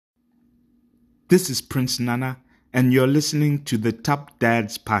This is Prince Nana, and you're listening to the Top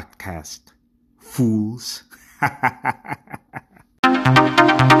Dads Podcast. Fools.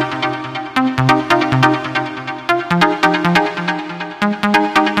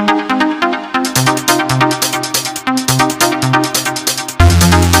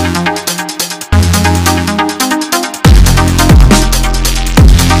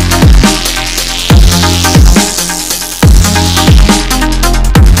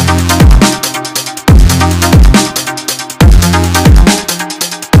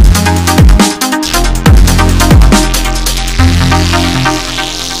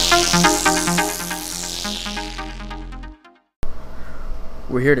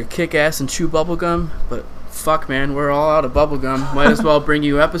 We're here to kick ass and chew bubblegum, but fuck, man, we're all out of bubblegum. Might as well bring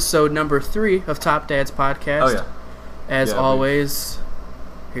you episode number 3 of Top Dads Podcast. Oh, yeah. As always,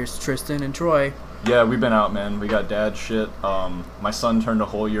 here's Tristan and Troy. Yeah, we've been out, man. We got dad shit. My son turned a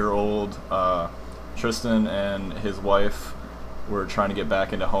whole year old. Tristan and his wife were trying to get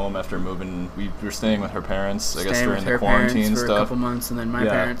back into home after moving. We were staying with her parents, I guess, during the quarantine stuff. For a couple months, and then my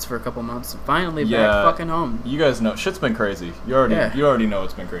parents for a couple months. And finally back fucking home. You guys know, shit's been crazy. You already know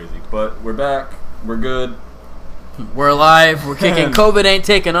it's been crazy. But we're back. We're good. We're alive. We're kicking. COVID ain't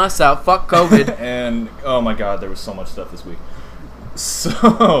taking us out. Fuck COVID. And, oh my god, there was so much stuff this week.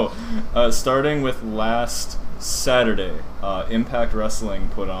 So, starting with last Saturday, Impact Wrestling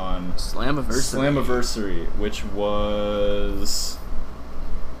put on Slammiversary, which was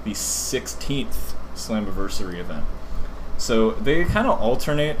the 16th Slammiversary event. So they kind of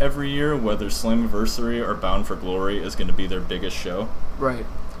alternate every year whether Slammiversary or Bound for Glory is going to be their biggest show. Right.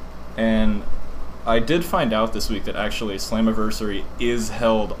 And I did find out this week that actually Slammiversary is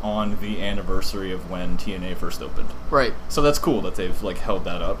held on the anniversary of when TNA first opened. Right. So that's cool that they've held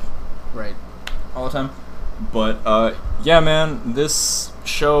that up. Right. All the time. But, yeah, man, this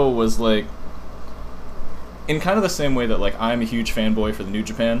show was, in kind of the same way that, I'm a huge fanboy for the New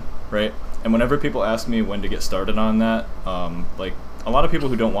Japan, right? And whenever people ask me when to get started on that, a lot of people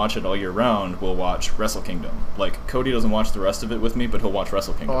who don't watch it all year round will watch Wrestle Kingdom. Cody doesn't watch the rest of it with me, but he'll watch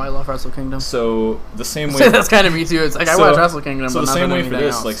Wrestle Kingdom. Oh, I love Wrestle Kingdom. So, the same way... That's kind of me, too. It's I watch Wrestle Kingdom, so but the same way for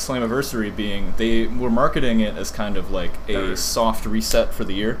this, else. Slammiversary being... They were marketing it as kind of a soft reset for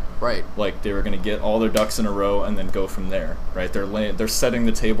the year. Right. They were going to get all their ducks in a row and then go from there, right? They're setting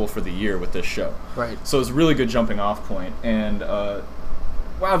the table for the year with this show. Right. So it's a really good jumping off point. And,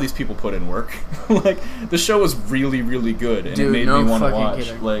 wow, these people put in work. The show was really, really good, and Dude, it made me want to watch.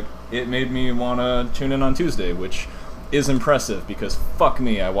 Kidding. It made me want to tune in on Tuesday, which is impressive because fuck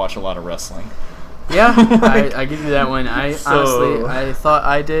me, I watch a lot of wrestling. Yeah, I give you that one. Honestly, I thought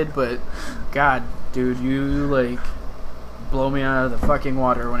I did, but God, dude, you blow me out of the fucking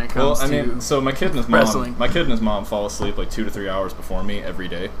water when it comes to so my kid and his wrestling. My kid and his mom fall asleep 2 to 3 hours before me every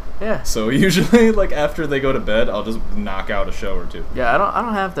day. Yeah. So usually, after they go to bed, I'll just knock out a show or two. Yeah, I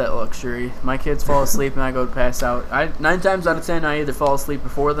don't have that luxury. My kids fall asleep and I go to pass out. 9 times out of 10, I either fall asleep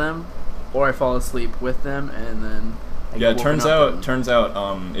before them, or I fall asleep with them, and then. It turns out,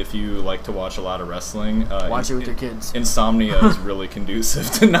 if you like to watch a lot of wrestling, watch it with your kids. Insomnia is really conducive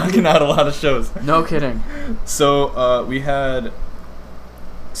to knocking out a lot of shows. No kidding. So we had.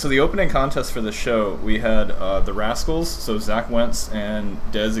 So the opening contest for the show, we had the Rascals, so Zach Wentz and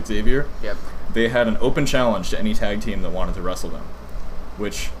Dez Xavier. Yep. They had an open challenge to any tag team that wanted to wrestle them,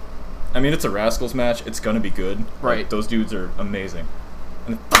 which, it's a Rascals match. It's gonna be good. Right. Those dudes are amazing.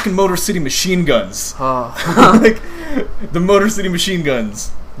 And the fucking Motor City Machine Guns. Oh. The Motor City Machine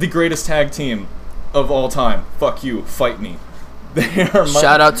Guns, the greatest tag team of all time. Fuck you, fight me. They are my,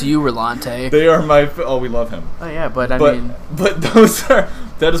 shout out to you, Rolante. They are my. Oh, we love him. Oh yeah, but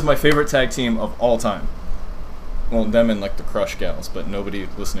that is my favorite tag team of all time. Well, them and the Crush Gals, but nobody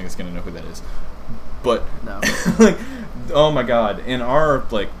listening is gonna know who that is. But no. Oh my God, in our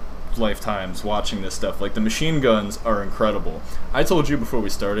lifetimes watching this stuff, the Machine Guns are incredible. I told you before we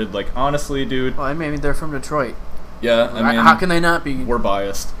started, honestly, dude. Well, they're from Detroit. Yeah, how can they not be? We're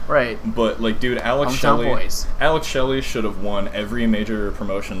biased. Right. But, dude, Alex Shelley should have won every major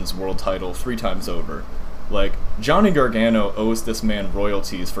promotions world title 3 times over. Johnny Gargano owes this man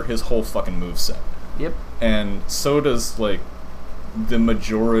royalties for his whole fucking moveset. Yep. And so does, the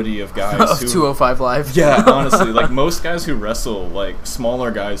majority of guys of 205 Live. Yeah, honestly, most guys who wrestle,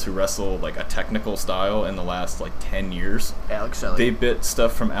 smaller guys who wrestle, a technical style in the last, 10 years. Alex Shelley. They bit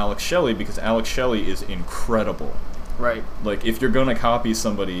stuff from Alex Shelley because Alex Shelley is incredible. Right. If you're gonna copy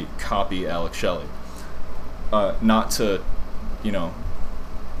somebody, copy Alex Shelley. Not to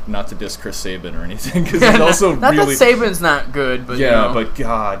diss Chris Sabin or anything, because he's also not really... Not that Sabin's not good, but yeah, but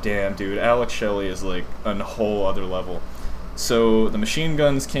god damn, dude, Alex Shelley is, on a whole other level. So the Machine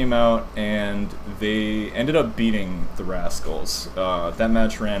Guns came out, and they ended up beating the Rascals. That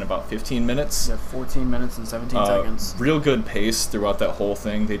match ran about 15 minutes. Yeah, 14 minutes and 17 seconds. Real good pace throughout that whole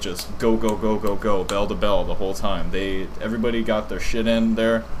thing. They just go, bell to bell the whole time. Everybody got their shit in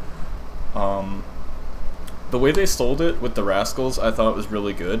there. The way they sold it with the Rascals, I thought was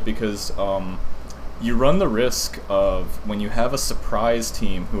really good, because you run the risk of, when you have a surprise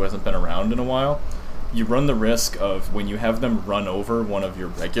team who hasn't been around in a while, you run the risk of, when you have them run over one of your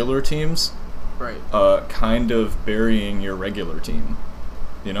regular teams, right? Kind of burying your regular team,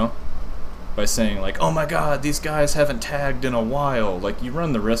 you know? By saying, like, oh my god, these guys haven't tagged in a while. Like, you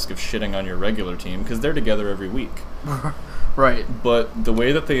run the risk of shitting on your regular team, because they're together every week. Right. But the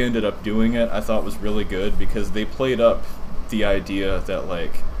way that they ended up doing it, I thought was really good, because they played up the idea that,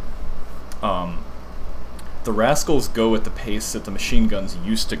 like, the Rascals go at the pace that the Machine Guns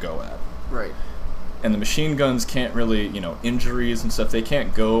used to go at. Right. And the Machine Guns can't really, injuries and stuff, they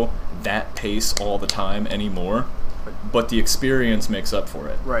can't go that pace all the time anymore. But the experience makes up for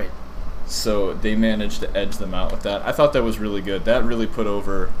it. Right. So they managed to edge them out with that. I thought that was really good. That really put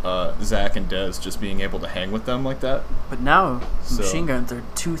over Zach and Dez, just being able to hang with them like that. But now, Machine Guns are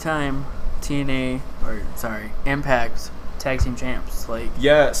 2-time Impact Tag Team Champs. Like,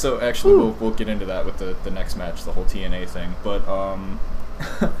 yeah, so actually we'll get into that with the next match, the whole TNA thing. But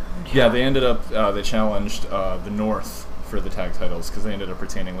yeah, they ended up they challenged the North for the tag titles, because they ended up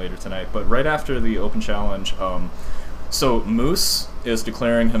retaining later tonight. But right after the open challenge, so Moose is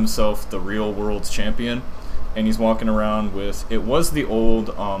declaring himself the real world's champion, and he's walking around with, it was the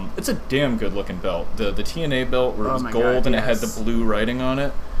old, it's a damn good looking belt, the TNA belt where it was gold and it had the blue writing on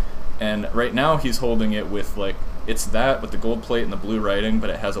it. And right now he's holding it with, like, it's that with the gold plate and the blue writing, but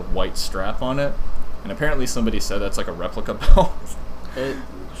it has a white strap on it. And apparently somebody said that's like a replica belt. It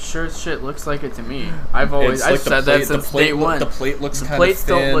sure as shit looks like it to me. I've said that since day one. The plate looks kind of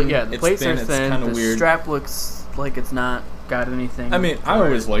thin. The plates are thin. The strap looks like it's not got anything. I mean, I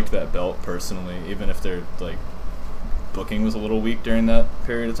always liked that belt personally, even if their like booking was a little weak during that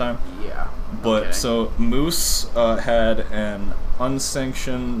period of time. Yeah. But so Moose had an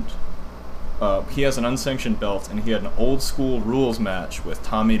unsanctioned. He has an unsanctioned belt, and he had an old school rules match with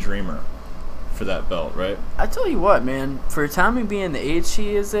Tommy Dreamer for that belt, right? I tell you what, man, for Tommy being the age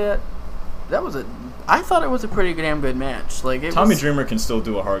he is at, I thought it was a pretty damn good match. Like, Tommy Dreamer can still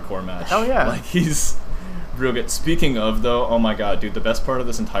do a hardcore match. Hell yeah. Like, he's real good. Speaking of, though, oh my god, dude, the best part of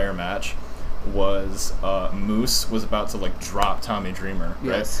this entire match was Moose was about to, like, drop Tommy Dreamer,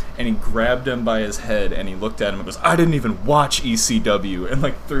 right? Yes. And he grabbed him by his head, and he looked at him and goes, I didn't even watch ECW, and,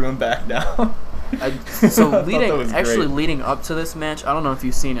 like, threw him back down. Leading up to this match, I don't know if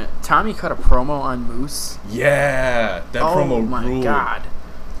you've seen it, Tommy cut a promo on Moose. Yeah, that promo ruled. Oh my god.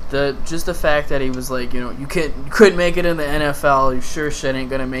 Just the fact that he was like, you couldn't make it in the NFL, you sure shit ain't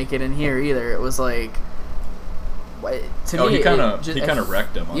gonna make it in here either. It was like, to me, he kind of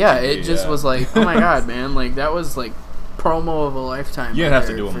wrecked him on TV, it just was like, oh my god, man, like, that was like promo of a lifetime. You didn't have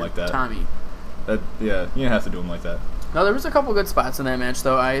to do him like that, Tommy. You didn't have to do him like that. No, there was a couple good spots in that match,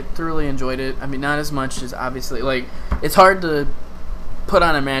 though. I thoroughly enjoyed it. I mean, not as much as, obviously, like, it's hard to put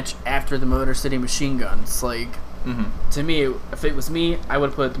on a match after the Motor City Machine Guns. Like, to me, if it was me, I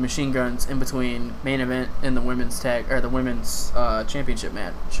would put the Machine Guns in between main event and the women's championship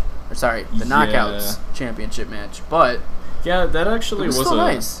match. Or sorry, the Knockouts championship match. But yeah, that actually was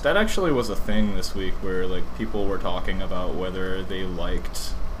nice. That actually was a thing this week where, like, people were talking about whether they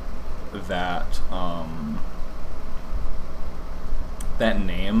liked that that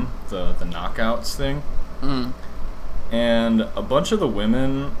name, the Knockouts thing. And a bunch of the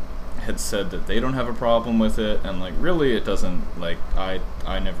women had said that they don't have a problem with it, and, like, really it doesn't, like, I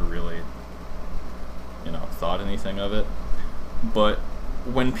never really thought anything of it. But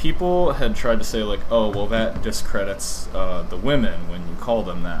when people had tried to say, like, oh, well, that discredits the women when you call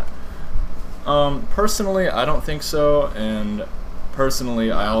them that, personally I don't think so. And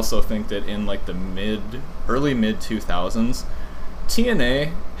personally I also think that in, like, the early mid 2000s,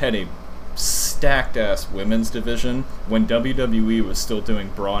 TNA had a stacked-ass women's division when WWE was still doing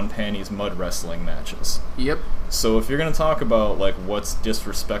bra and panties mud wrestling matches. Yep. So if you're going to talk about, like, what's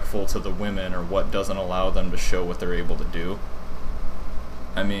disrespectful to the women or what doesn't allow them to show what they're able to do,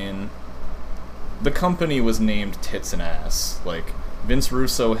 I mean, the company was named Tits and Ass. Like, Vince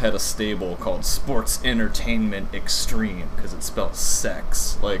Russo had a stable called Sports Entertainment Extreme because it spelled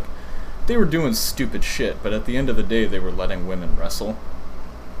sex. Like, they were doing stupid shit, but at the end of the day, they were letting women wrestle.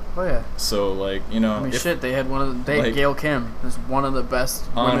 Oh yeah. So, like, I mean, they had Gail Kim, who's one of the best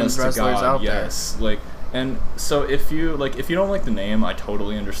women's wrestlers out there. Yes. Like, and so if you don't like the name, I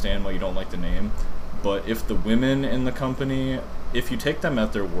totally understand why you don't like the name, But if the women in the company, if you take them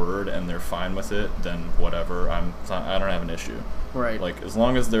at their word and they're fine with it, then whatever. I don't have an issue. Right. Like, as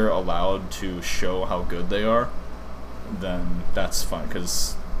long as they're allowed to show how good they are, then that's fine.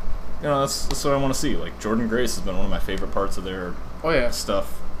 Because, you know, that's what I want to see. Like, Jordynne Grace has been one of my favorite parts of their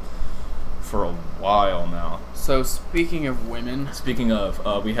stuff for a while now. So, speaking of women...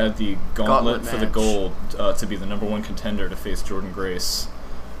 we had the gauntlet for the match. gold to be the number one contender to face Jordynne Grace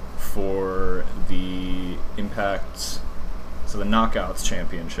for the Impact... So the Knockouts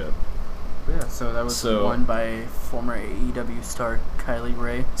Championship. Yeah, so that was won by former AEW star Kylie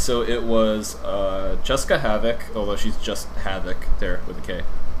Rae. So it was Jessica Havoc, although she's just Havoc there with a K.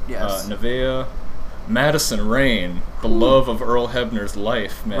 Yes. Nevaeh, Madison Rayne, the love of Earl Hebner's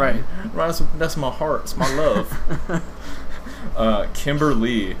life, man. Right. That's my heart. It's my love. Kimber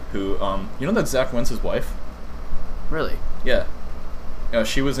Lee, who, you know that's Zach Wentz's wife? Really? Yeah.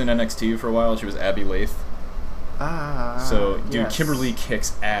 She was in NXT for a while. She was Abby Lath. So, dude, yes. Kimber Lee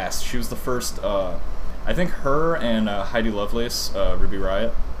kicks ass. She was the first, I think her and Heidi Lovelace, Ruby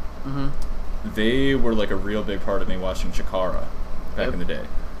Riott, they were like a real big part of me watching Chikara back in the day.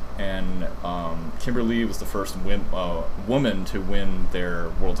 And Kimber Lee was the first woman to win their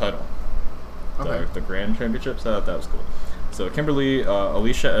world title. The Grand Championships. I thought that was cool. So, Kimber Lee,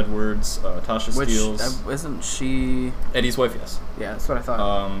 Alicia Edwards, Tasha Steelz. Isn't she... Eddie's wife, yes. Yeah, that's what I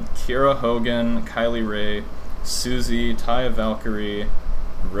thought. Kiera Hogan, Kylie Rae, Susie, Taya Valkyrie,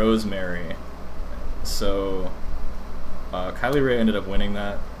 Rosemary. So, Kylie Rae ended up winning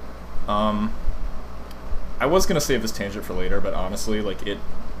that. I was gonna save this tangent for later, but honestly, like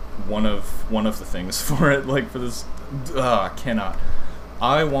one of the things for it, like for this, I cannot.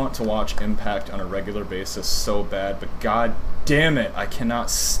 I want to watch Impact on a regular basis so bad, but god damn it, I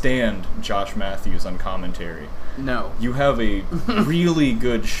cannot stand Josh Matthews on commentary. No. You have a really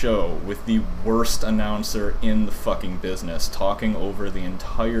good show with the worst announcer in the fucking business talking over the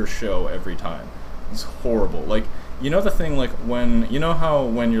entire show every time. It's horrible. Like, you know the thing, like, you know how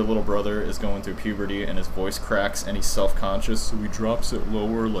when your little brother is going through puberty and his voice cracks and he's self-conscious, so he drops it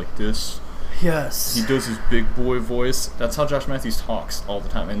lower like this? Yes. He does his big boy voice. That's how Josh Matthews talks all the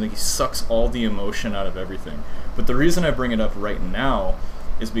time. And like, he sucks all the emotion out of everything. But the reason I bring it up right now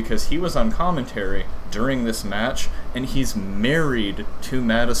is because he was on commentary during this match, and he's married to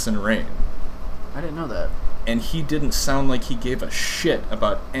Madison Rayne. I didn't know that. And he didn't sound like he gave a shit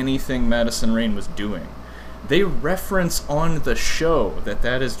about anything Madison Rayne was doing. They reference on the show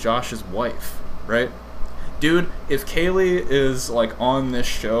that is Josh's wife, right? Dude, if Kaylee is like on this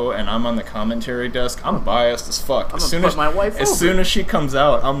show and I'm on the commentary desk, I'm biased as fuck. As soon as she comes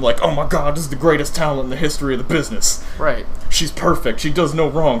out, I'm like, oh my god, this is the greatest talent in the history of the business. Right. She's perfect. She does no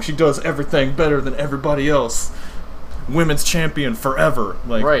wrong. She does everything better than everybody else. Women's champion forever.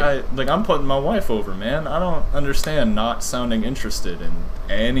 Like, right. I'm putting my wife over, man. I don't understand not sounding interested in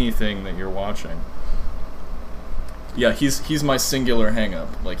anything that you're watching. Yeah, he's my singular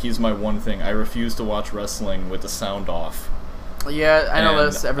hang-up. Like, he's my one thing. I refuse to watch wrestling with the sound off. Yeah, I know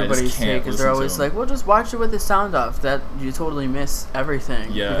that's everybody's take, because they're always like, well, just watch it with the sound off. That you totally miss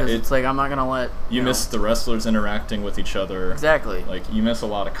everything. Yeah, because it's like, I'm not going to let... You miss the wrestlers interacting with each other. Exactly. Like, you miss a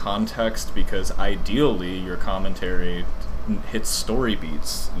lot of context, because ideally your commentary hits story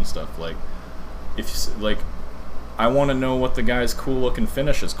beats and stuff. Like, I want to know what the guy's cool-looking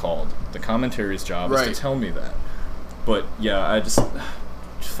finish is called. The commentary's job is to tell me that. But yeah, I just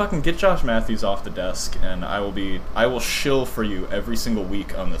fucking get Josh Matthews off the desk, and I will shill for you every single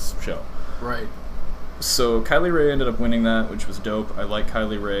week on this show. Right. So Kylie Rae ended up winning that, which was dope. I like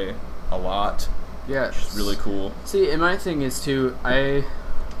Kylie Rae a lot. Yeah, she's really cool. See, and my thing is too,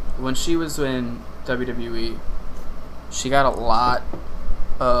 when she was in WWE, she got a lot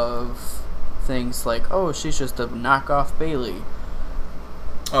of things like, oh, she's just a knockoff Bayley.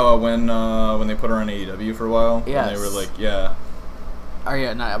 Oh, when they put her on AEW for a while? Yes. And they were like, yeah. Oh,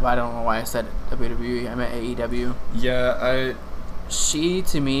 yeah, no, I don't know why I said WWE. I meant AEW. Yeah, She,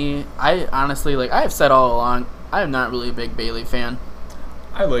 to me, I honestly, like, I have said all along, I am not really a big Bayley fan.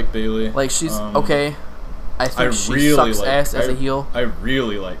 I like Bayley. Like, she's okay. I think she really sucks ass as a heel. I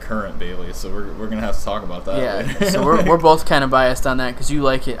really like current Bayley, so we're gonna have to talk about that. Yeah, so we're both kind of biased on that, because you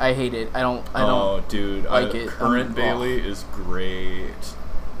like it, I hate it. I don't. Oh, dude, like it. Current Bayley is great.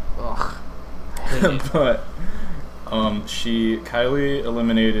 Ugh. I hate it. But Kylie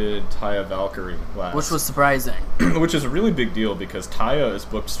eliminated Taya Valkyrie last, which was surprising. Which is a really big deal, because Taya is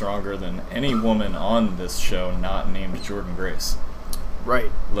booked stronger than any woman on this show not named Jordynne Grace.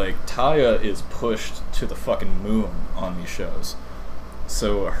 Right. Like, Taya is pushed to the fucking moon on these shows.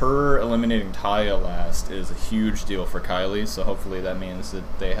 So her eliminating Taya last is a huge deal for Kylie, so hopefully that means that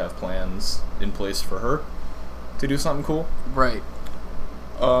they have plans in place for her to do something cool. Right.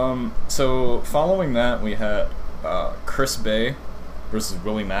 So following that, we had Chris Bay versus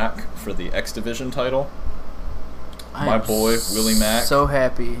Willie Mack for the X Division title. My boy, Willie Mack. So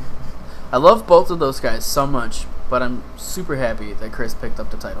happy. I love both of those guys so much, but I'm super happy that Chris picked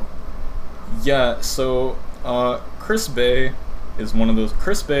up the title. Yeah, so Chris Bay is one of those.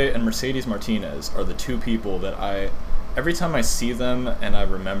 Chris Bay and Mercedes Martinez are the two people that every time I see them and I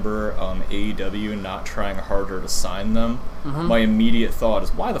remember AEW not trying harder to sign them, my immediate thought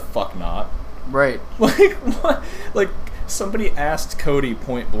is, why the fuck not? Right. Like, what? Like, somebody asked Cody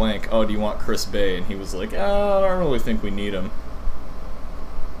point blank, oh, do you want Chris Bay? And he was like, oh, I don't really think we need him.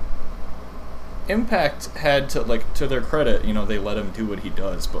 Impact had to, like, to their credit, you know, they let him do what he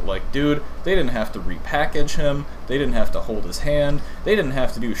does, but, like, dude, they didn't have to repackage him, they didn't have to hold his hand, they didn't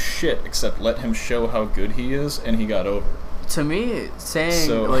have to do shit except let him show how good he is, and he got over. To me,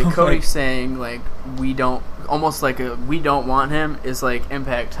 Cody saying, like, we don't want him is like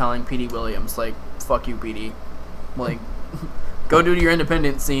Impact telling Petey Williams, like, fuck you, Petey. Like, go do your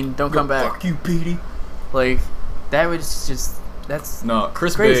independent scene, don't come back. Fuck you, Petey. Like, that was just... That's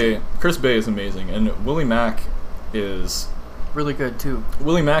Chris crazy. Chris Bay is amazing, and Willie Mack is really good too.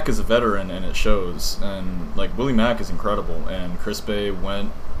 Willie Mack is a veteran, and it shows. And like Willie Mack is incredible, and Chris Bay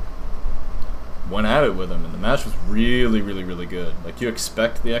went at it with him, and the match was really, really, really good. Like, you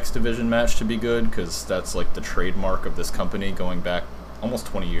expect the X Division match to be good because that's like the trademark of this company going back almost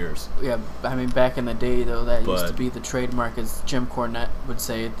 20 years. Yeah, I mean, back in the day though, that used to be the trademark, as Jim Cornette would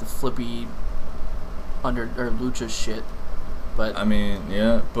say, the flippy lucha shit. But I mean,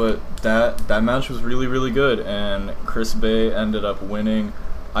 yeah, but that match was really, really good, and Chris Bay ended up winning.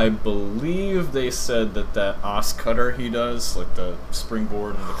 I believe they said that os cutter he does, like the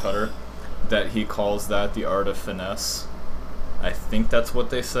springboard and the cutter, that he calls that the art of finesse. I think that's what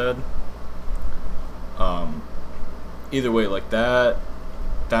they said. Either way, like that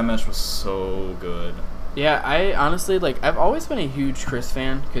match was so good. Yeah, I honestly, like, I've always been a huge Chris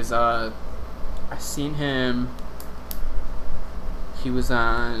fan because I've seen him. He was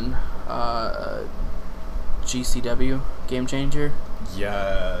on GCW, Game Changer.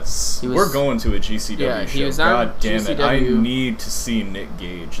 Yes. We're going to a GCW show. He was on God damn GCW. it. I need to see Nick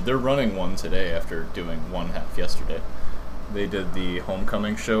Gage. They're running one today after doing one half yesterday. They did the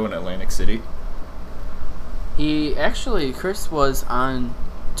homecoming show in Atlantic City. Chris was on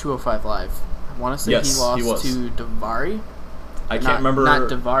 205 Live. I want to say he lost to Daivari. I can't remember. Not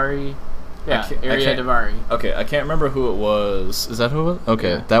Daivari. Yeah, Ariya Daivari. Okay, I can't remember who it was. Is that who it was?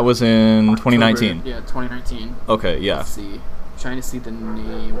 Okay, yeah. That was in October, 2019. Yeah, 2019. Okay, yeah. Let's see. I'm trying to see the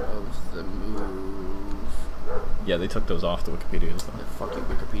name of the move. Yeah, they took those off the Wikipedia as well. Yeah, fuck you,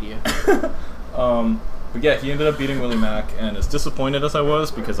 Wikipedia. But yeah, he ended up beating Willie Mack, and as disappointed as I was,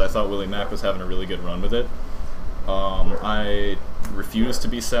 because I thought Willie Mack was having a really good run with it, I refuse to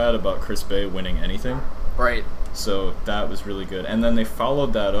be sad about Chris Bay winning anything. Right. So that was really good. And then they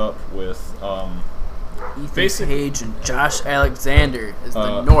followed that up with Ethan Page and Josh Alexander is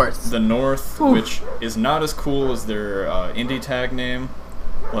the North. The North, which is not as cool as their indie tag name.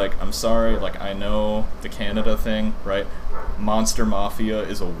 Like, I'm sorry, like, I know the Canada thing, right? Monster Mafia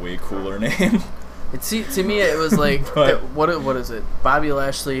is a way cooler name. To me, it was like, what is it? Bobby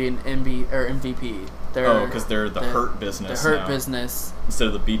Lashley and MVP. Because they're the Hurt Business. The Hurt Business. Instead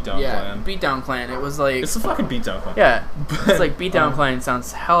of the Beatdown Clan. Beatdown Clan. It was like... It's the fucking Beatdown Clan. Yeah. It's like Beatdown Clan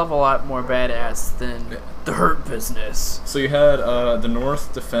sounds a hell of a lot more badass than the Hurt Business. So you had the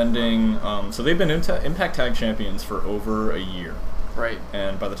North defending... so they've been Impact Tag Champions for over a year. Right.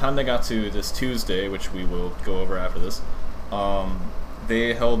 And by the time they got to this Tuesday, which we will go over after this,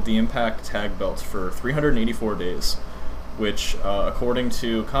 they held the Impact Tag belts for 384 days. Which, according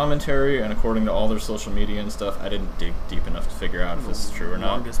to commentary and according to all their social media and stuff, I didn't dig deep enough to figure out if this is true or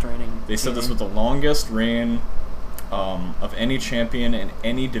not. Longest reigning. They said this was the longest reign of any champion in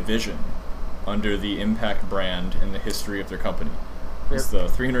any division under the Impact brand in the history of their company. It's the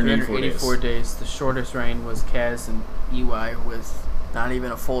 384 days. The shortest reign was Kaz and EY with not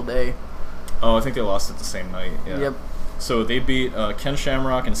even a full day. Oh, I think they lost it the same night. Yeah. Yep. So they beat Ken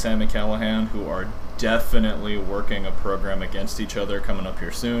Shamrock and Sami Callihan, who are definitely working a program against each other coming up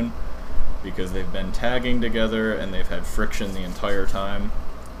here soon, because they've been tagging together and they've had friction the entire time,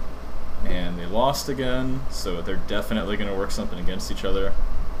 and they lost again, so they're definitely going to work something against each other.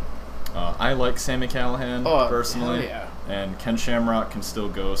 I like Sami Callihan personally, yeah. And Ken Shamrock can still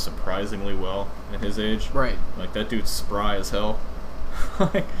go surprisingly well at his age. Right. Like, that dude's spry as hell.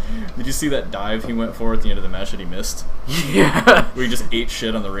 Like, did you see that dive he went for at the end of the match that he missed? Yeah. Where he just ate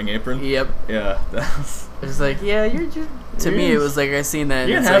shit on the ring apron? Yep. Yeah. It's like, yeah, you're to me, it was like, I seen that.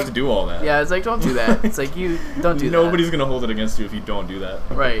 You didn't have to do all that. Yeah, it's like, don't do that. It's like, you don't do that. Nobody's going to hold it against you if you don't do that.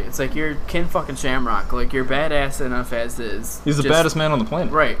 Right. It's like, you're Ken fucking Shamrock. Like, you're badass enough as is. He's the baddest man on the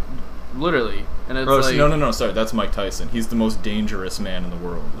planet. Right. Literally. And it's like... No, sorry. That's Mike Tyson. He's the most dangerous man in the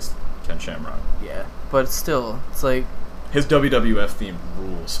world, is Ken Shamrock. Yeah. But still, it's like... His WWF theme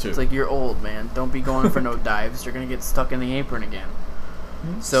rules, too. It's like, you're old, man. Don't be going for no dives. You're going to get stuck in the apron again.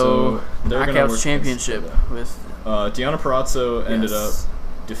 So Knockouts Championship with... Deonna Purrazzo ended up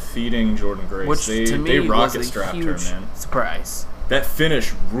defeating Jordan Grace. Which, to me, they rocket was a strapped huge her, man. surprise. That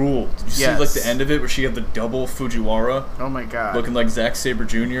finish ruled. Did you see like the end of it where she had the double Fujiwara? Oh my god. Looking like Zack Sabre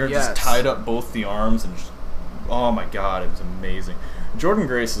Jr. Yes. Just tied up both the arms and just, oh my god, it was amazing. Jordan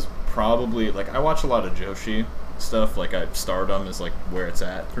Grace is probably, like, I watch a lot of Joshi stuff, like Stardom is like where it's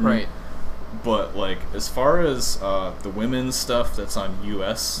at for me. Right. But like as far as the women's stuff that's on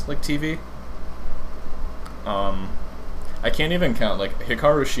US like TV, I can't even count. Like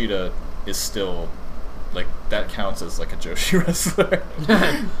Hikaru Shida is still like that counts as like a Joshi wrestler.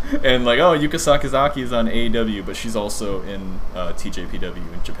 And like Yuka Sakazaki is on AEW, but she's also in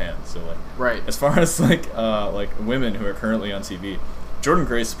TJPW in Japan. So like right. As far as like women who are currently on TV, Jordan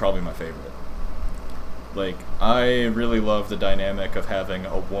Grace is probably my favorite. Like, I really love the dynamic of having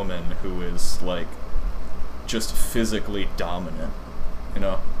a woman who is, like, just physically dominant, you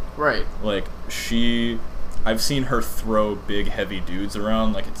know? Right. Like, I've seen her throw big, heavy dudes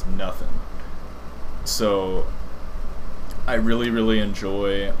around like it's nothing. So, I really, really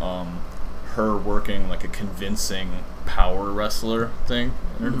enjoy her working, like, a convincing power wrestler thing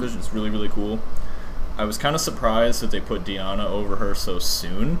in her division. It's really, really cool. I was kind of surprised that they put Deonna over her so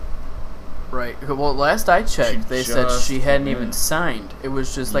soon. Right. Well, last I checked, they said she hadn't even signed. It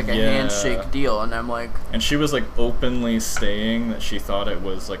was just like a handshake deal, and I'm like... And she was like openly saying that she thought it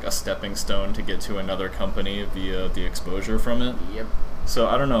was like a stepping stone to get to another company via the exposure from it. Yep. So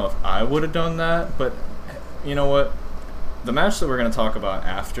I don't know if I would have done that, but you know what? The match that we're going to talk about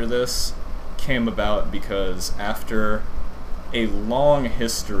after this came about because after a long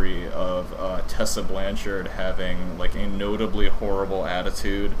history of Tessa Blanchard having like a notably horrible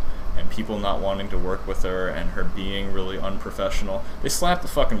attitude and people not wanting to work with her and her being really unprofessional, they slapped the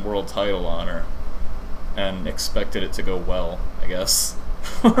fucking world title on her and expected it to go well, I guess.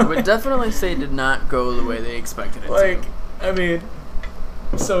 I would definitely say it did not go the way they expected it to. I mean,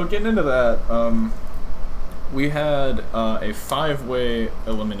 so getting into that, we had a 5-way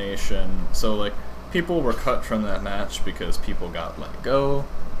elimination. So, like, people were cut from that match because people got let go.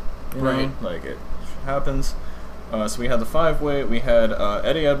 You know? Like, it happens. So we had the 5-way, we had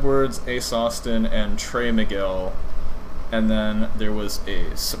Eddie Edwards, Ace Austin, and Trey Miguel, and then there was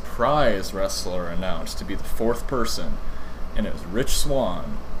a surprise wrestler announced to be the 4th person, and it was Rich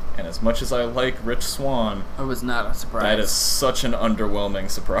Swann. And as much as I like Rich Swann, it was not a surprise. That is such an underwhelming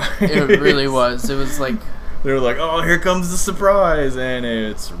surprise. It really was. It was like... They were like, oh, here comes the surprise, and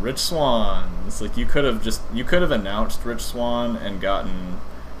it's Rich Swann. It's like you could have announced Rich Swann and gotten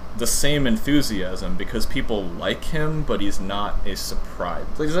the same enthusiasm because people like him, but he's not a surprise.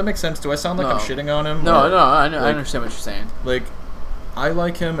 Like, does that make sense? Do I sound like I'm shitting on him? No, I understand what you're saying. Like, I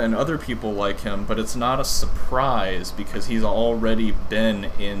like him and other people like him, but it's not a surprise because he's already been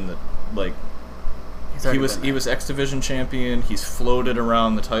in the, like, he was X Division champion. He's floated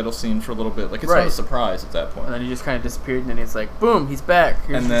around the title scene for a little bit. Like, it's not a surprise at that point. And then he just kind of disappeared, and then it's like, boom, he's back.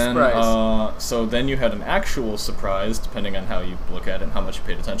 Here's the surprise. So then you had an actual surprise, depending on how you look at it and how much you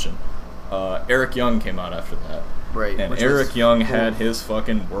paid attention. Eric Young came out after that. Right. And Eric Young had his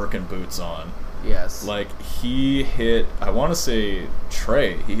fucking working boots on. Yes. Like, he hit, I want to say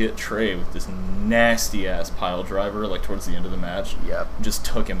Trey. He hit Trey with this nasty-ass pile driver, like, towards the end of the match. Yep. Just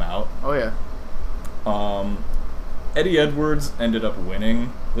took him out. Oh, yeah. Eddie Edwards ended up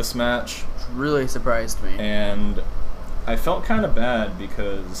winning this match. Which really surprised me. And I felt kind of bad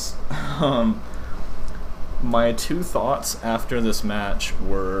because my 2 thoughts after this match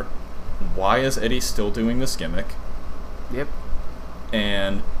were, why is Eddie still doing this gimmick? Yep.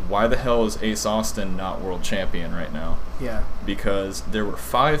 And why the hell is Ace Austin not world champion right now? Yeah. Because there were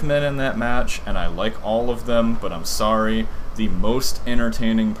 5 men in that match, and I like all of them, but I'm sorry. The most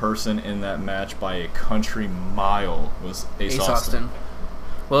entertaining person in that match by a country mile was Ace Austin.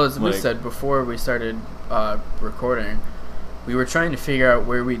 Well, as we said before we started recording, we were trying to figure out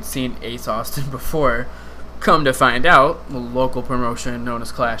where we'd seen Ace Austin before. Come to find out, the local promotion known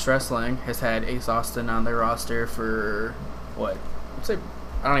as Clash Wrestling has had Ace Austin on their roster for, what, I'd say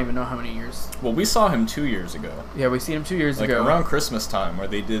I don't even know how many years. Well, we saw him 2 years ago. Yeah, we seen him 2 years ago. Like around Christmas time, where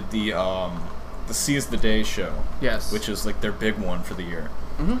they did the Seize the Day show. Yes. Which is like their big one for the year.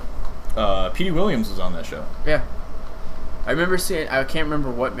 Mm-hmm. Petey Williams was on that show. Yeah. I remember seeing. I can't remember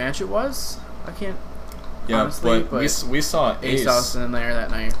what match it was. I can't. Yeah, honestly, but we saw Ace Austin there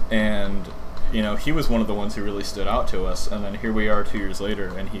that night, and he was one of the ones who really stood out to us. And then here we are 2 years later,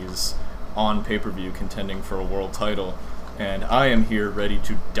 and he's on pay-per-view contending for a world title, and I am here ready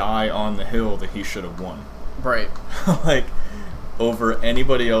to die on the hill that he should have won. Right. Like, over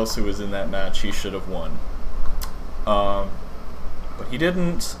anybody else who was in that match, he should have won. But he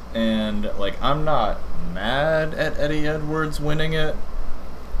didn't, and like, I'm not mad at Eddie Edwards winning it.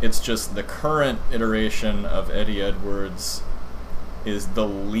 It's just the current iteration of Eddie Edwards is the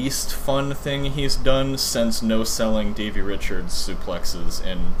least fun thing he's done since no-selling Davey Richards suplexes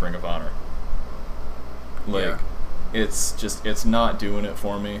in Ring of Honor. Like, it's not doing it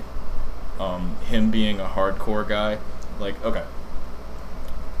for me. Him being a hardcore guy, like, okay,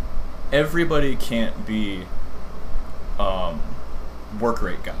 everybody can't be work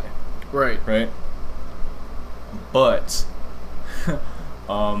rate guy, right? But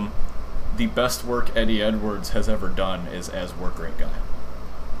the best work Eddie Edwards has ever done is as work rate guy.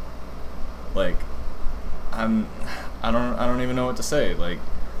 Like, I don't even know what to say. Like,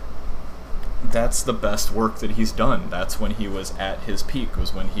 that's the best work that he's done. That's when he was at his peak,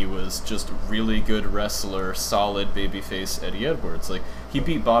 was when he was just really good wrestler, solid babyface Eddie Edwards. Like, he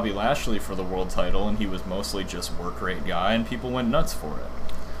beat Bobby Lashley for the world title, and he was mostly just work rate guy, and people went nuts for it.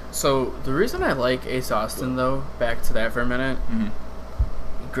 So the reason I like Ace Austin, though, back to that for a minute, he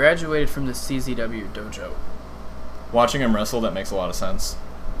graduated from the CZW dojo. Watching him wrestle, that makes a lot of sense.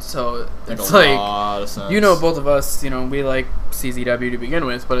 So it's a lot of sense. Both of us, we like CZW to begin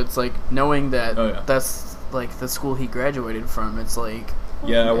with, but it's like knowing that that's like the school he graduated from. It's like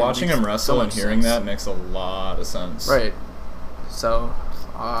watching him wrestle and hearing that makes a lot of sense. Right. So,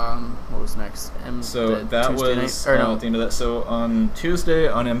 what was next? So that was at the end of that. So on Tuesday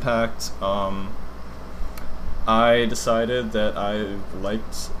on Impact, I decided that I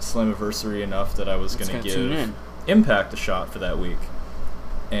liked Slammiversary enough that I was going to give Impact a shot for that week.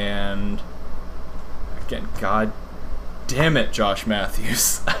 And again, god damn it, Josh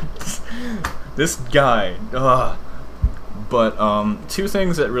Matthews. This guy. But two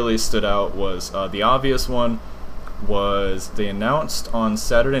things that really stood out was the obvious one was they announced on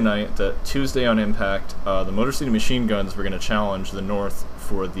Saturday night that Tuesday on Impact, the Motor City Machine Guns were going to challenge the North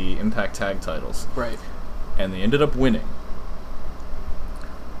for the Impact Tag titles. Right. And they ended up winning.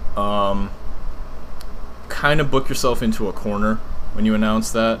 Kind of book yourself into a corner when you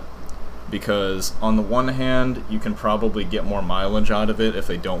announce that, because on the one hand, you can probably get more mileage out of it if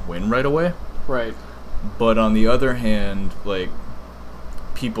they don't win right away. Right. But on the other hand, like,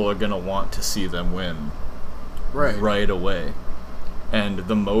 people are going to want to see them win right away. And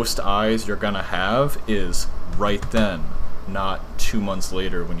the most eyes you're going to have is right then, not 2 months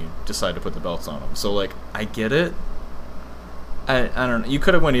later when you decide to put the belts on them. So, like, I get it. I don't know. You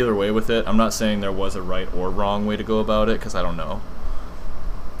could have went either way with it. I'm not saying there was a right or wrong way to go about it, because I don't know.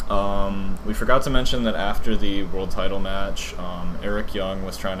 We forgot to mention that after the world title match, Eric Young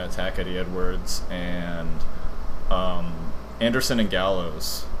was trying to attack Eddie Edwards, and Anderson and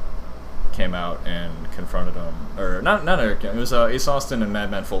Gallows came out and confronted him. Or, not Eric Young, it was Ace Austin and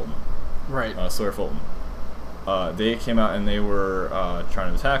Madman Fulton. Right. Sawyer Fulton. They came out and they were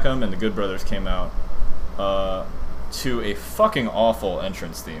trying to attack him, and the Good Brothers came out to a fucking awful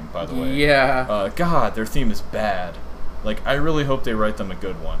entrance theme, by the way. Yeah. God, their theme is bad. Like, I really hope they write them a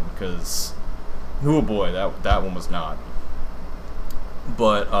good one, because, oh boy, that one was not.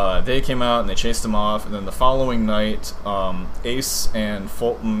 But they came out and they chased him off, and then the following night, Ace and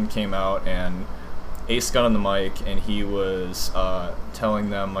Fulton came out, and Ace got on the mic, and he was telling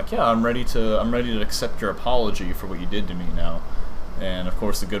them, like, yeah, I'm ready to accept your apology for what you did to me now. And of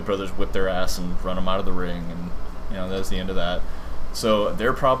course, the Good Brothers whipped their ass and run them out of the ring, and that was the end of that. So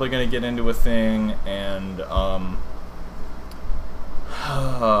they're probably going to get into a thing, and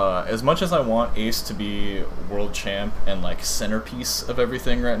as much as I want Ace to be world champ and like centerpiece of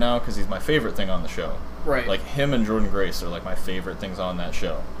everything right now, because he's my favorite thing on the show. Right. Like, him and Jordan Grace are like my favorite things on that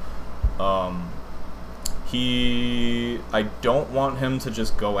show. I don't want him to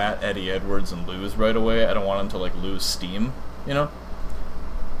just go at Eddie Edwards and lose right away. I don't want him to like lose steam,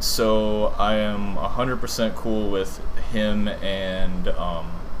 So I am 100% cool with him and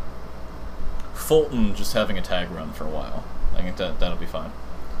Fulton just having a tag run for a while. I think that'll be fine.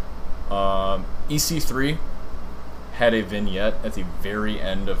 EC3 had a vignette at the very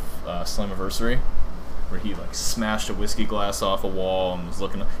end of Slammiversary where he like smashed a whiskey glass off a wall and was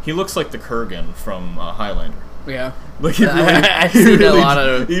looking. He looks like the Kurgan from Highlander. Yeah, like he really, I've seen a lot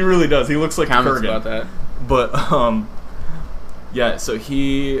of. He really does. He looks like the Kurgan about that. But yeah. So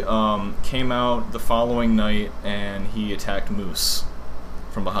he came out the following night and he attacked Moose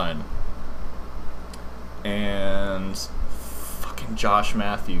from behind, and fucking Josh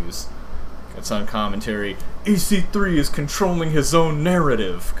Matthews gets on commentary. EC3 is controlling his own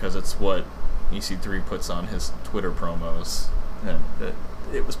narrative, because it's what EC3 puts on his Twitter promos, and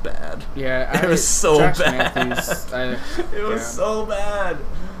it was bad. Yeah, it was so Josh bad. Matthews, it was so bad.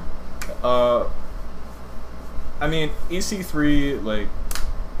 I mean, EC3, like,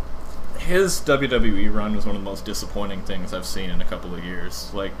 his WWE run was one of the most disappointing things I've seen in a couple of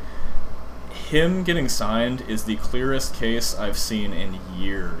years. Like, him getting signed is the clearest case I've seen in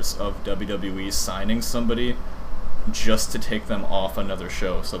years of WWE signing somebody just to take them off another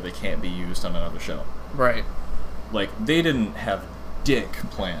show so they can't be used on another show. Right. Like, they didn't have dick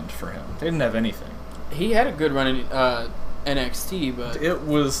planned for him. They didn't have anything. He had a good run in NXT, but... It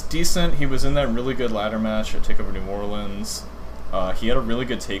was decent. He was in that really good ladder match at TakeOver New Orleans. He had a really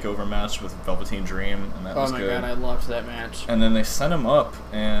good TakeOver match with Velveteen Dream, and that was good. Oh my god, I loved that match. And then they sent him up,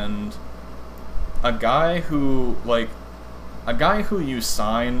 and a guy who you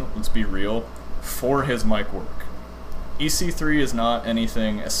sign, let's be real, for his mic work. EC3 is not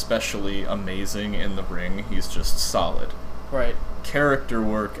anything especially amazing in the ring. He's just solid. Right. Character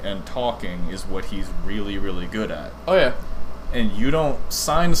work and talking is what he's really, really good at. Oh, yeah. And you don't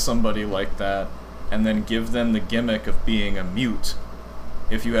sign somebody like that and then give them the gimmick of being a mute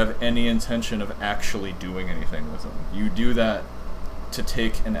if you have any intention of actually doing anything with them. You do that to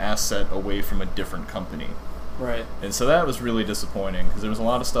take an asset away from a different company. Right. And so that was really disappointing, because there was a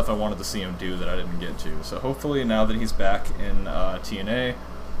lot of stuff I wanted to see him do that I didn't get to. So hopefully now that he's back in TNA,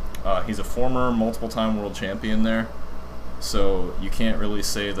 he's a former multiple-time world champion there, so you can't really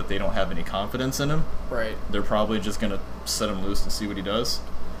say that they don't have any confidence in him. Right. They're probably just going to set him loose and see what he does.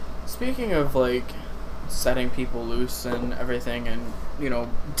 Speaking of, like, setting people loose and everything, and, you know,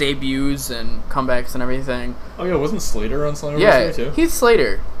 debuts and comebacks and everything. Oh, yeah, wasn't Slater on Slammiversary, too? Yeah, Heath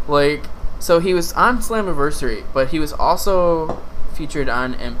Slater. Like, so he was on Slammiversary, but he was also featured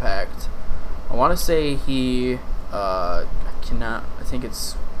on Impact. I want to say he, I think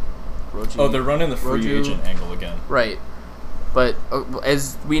it's Roju. Oh, they're running the free agent angle again. Right. But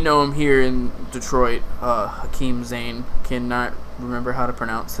as we know him here in Detroit, Hakeem Zayn, cannot remember how to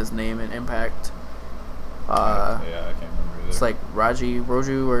pronounce his name in Impact. Yeah, I can't remember either. It's like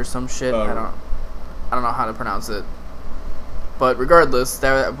Roju or some shit. I don't know how to pronounce it. But regardless,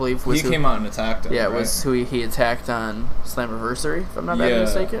 that I believe was he came out and attacked him. Yeah, right? it was who he attacked on Slammiversary, if I'm not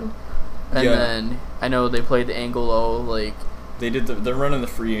mistaken. And then I know they played the Angle-O, like they did. They're running the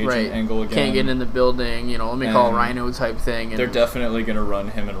free agent angle again. Can't get in the building, you know. Let me call Rhino type thing. And they're definitely going to run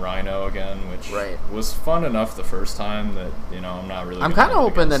him and Rhino again, which was fun enough the first time that I'm not really. I'm kind of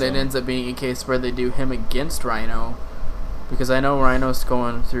hoping that it ends up being a case where they do him against Rhino, because I know Rhino's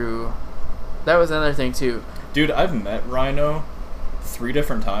going through. That was another thing too. Dude, I've met Rhino 3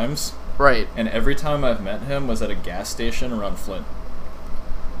 different times. Right. And every time I've met him was at a gas station around Flint.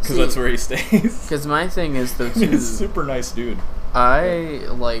 Because that's where he stays. Because my thing is, though, too... He's a super nice dude. I,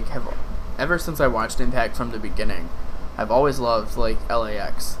 have... Ever since I watched Impact from the beginning, I've always loved,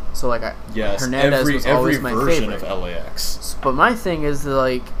 LAX. So, Hernandez was always my favorite. Every version of LAX. But my thing is,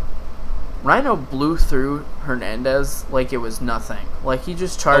 Rhino blew through Hernandez like it was nothing. Like, he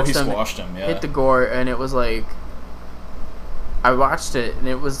just charged him. He squashed him, yeah. Hit the gore, and it was I watched it, and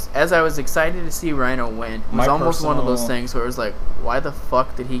it was, as I was excited to see Rhino win, it was almost one of those things where it was like, why the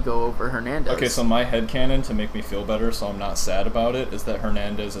fuck did he go over Hernandez? Okay, so my headcanon, to make me feel better so I'm not sad about it, is that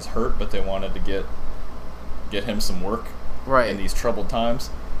Hernandez is hurt, but they wanted to get him some work in these troubled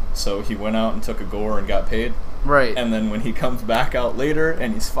times. So he went out and took a gore and got paid. Right. And then when he comes back out later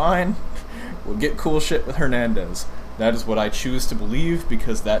and he's fine, we'll get cool shit with Hernandez. That is what I choose to believe,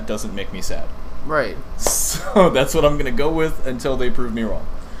 because that doesn't make me sad. Right. So that's what I'm going to go with until they prove me wrong.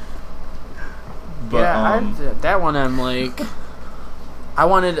 But, that one I'm I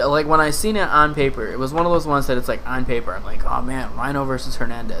wanted, when I seen it on paper, it was one of those ones that it's on paper, I'm like, oh man, Rhino versus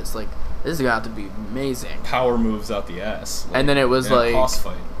Hernandez, this is going to have to be amazing. Power moves out the ass. And then it was boss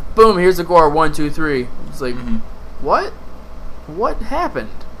fight. Boom, here's a gore, 1, 2, 3. It's what? What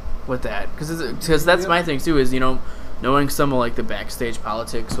happened with that? Because that's my thing too, is, knowing some of the backstage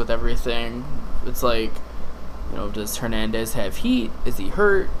politics with everything. It's does Hernandez have heat? Is he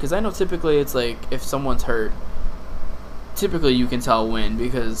hurt? Because I know typically it's if someone's hurt, typically you can tell when,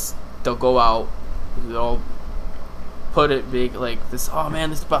 because they'll go out, they'll put it big like this. Oh man,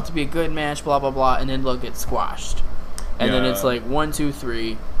 this is about to be a good match. Blah blah blah, and then they'll get squashed, and then it's like 1, 2,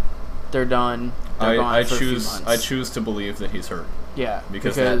 3, they're done. They're gone for a few months. I choose to believe that he's hurt. Yeah,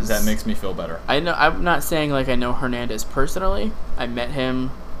 because that makes me feel better. I know. I'm not saying like I know Hernandez personally. I met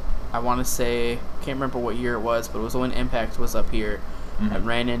him. I want to say, can't remember what year it was, but it was when Impact was up here. I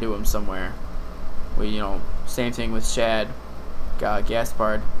ran into him somewhere. We, same thing with Chad.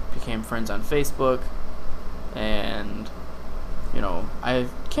 Gaspard became friends on Facebook, and I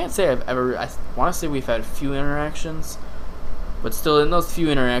can't say I've ever. I want to say we've had a few interactions, but still, in those few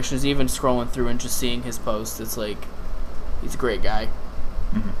interactions, even scrolling through and just seeing his posts, it's like he's a great guy.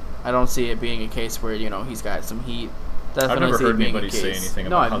 I don't see it being a case where he's got some heat. I've never heard anybody say anything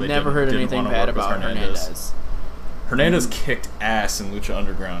about how they didn't want to work with anything bad about Hernandez. Hernandez kicked ass in Lucha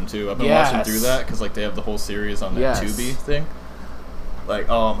Underground too. I've been watching through that because they have the whole series on that Tubi thing. Like,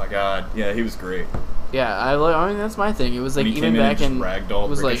 oh my god, yeah, he was great. Yeah, I mean that's my thing. It was like even back in Ragdoll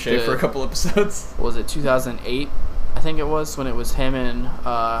Ricochet for a couple episodes. What was it 2008? I think it was when it was him and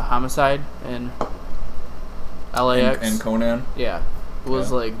Homicide and LAX and Conan. Yeah. It was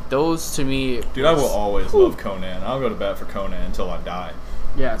like those to me. Dude, I will always love Conan. I'll go to bat for Conan until I die.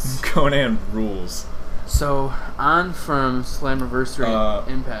 Yes. Conan rules. So, on from Slammiversary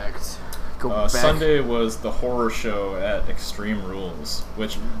Impact. Go back. Sunday was the horror show at Extreme Rules,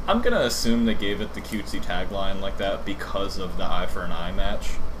 which I'm going to assume they gave it the cutesy tagline like that because of the Eye for an Eye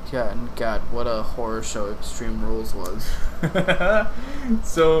match. Yeah, and God, what a horror show Extreme Rules was.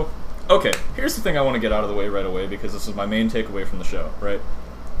 So, okay, here's the thing I want to get out of the way right away because this is my main takeaway from the show, right?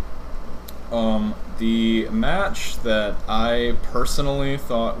 The match that I personally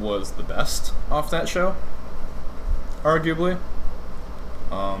thought was the best off that show, arguably,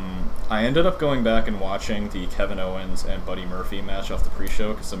 I ended up going back and watching the Kevin Owens and Buddy Murphy match off the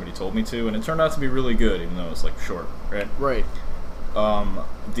pre-show because somebody told me to, and it turned out to be really good, even though it was short, right? Right.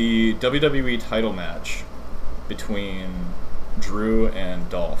 The WWE title match between Drew and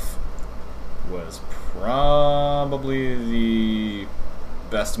Dolph was probably the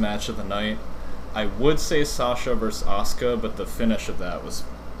best match of the night. I would say Sasha versus Asuka, but the finish of that was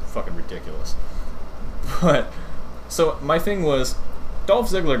fucking ridiculous. But, so my thing was, Dolph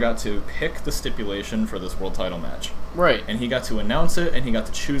Ziggler got to pick the stipulation for this world title match. Right. And he got to announce it, and he got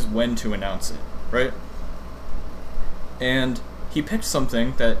to choose when to announce it, right? And he picked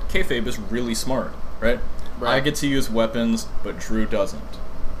something that kayfabe is really smart, right? I get to use weapons, but Drew doesn't,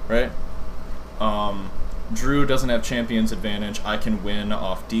 right? Drew doesn't have champion's advantage. I can win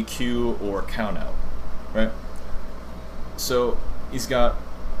off DQ or countout, right? So he's got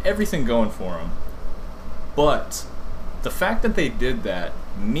everything going for him. But the fact that they did that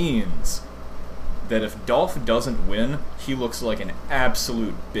means that if Dolph doesn't win, he looks like an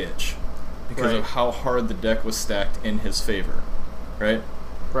absolute bitch because of how hard the deck was stacked in his favor, right?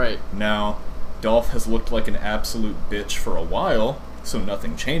 Right. Now, Dolph has looked like an absolute bitch for a while, so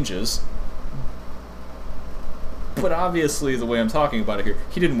nothing changes. But obviously, the way I'm talking about it here,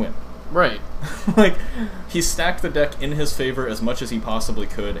 he didn't win. Right. He stacked the deck in his favor as much as he possibly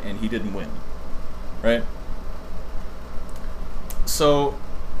could, and he didn't win. Right? So,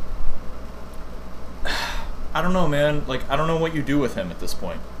 I don't know, man. I don't know what you do with him at this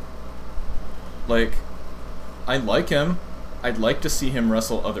point. I like him. I'd like to see him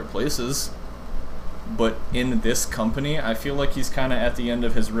wrestle other places. But in this company, I feel like he's kind of at the end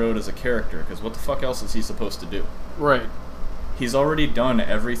of his road as a character, because what the fuck else is he supposed to do? Right. He's already done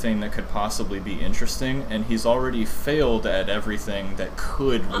everything that could possibly be interesting, and he's already failed at everything that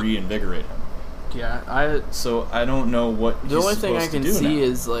could reinvigorate him. Yeah, So I don't know what he's supposed to do now. The only thing I can see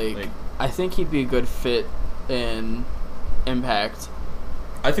is, I think he'd be a good fit in Impact.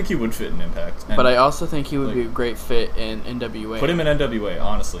 I think he would fit in Impact. But I also think he would be a great fit in NWA. Put him in NWA,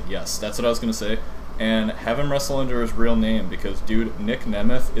 honestly, yes. That's what I was going to say. And have him wrestle under his real name, because, dude, Nick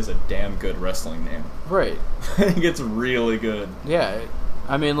Nemeth is a damn good wrestling name. Right. I think it's really good. Yeah.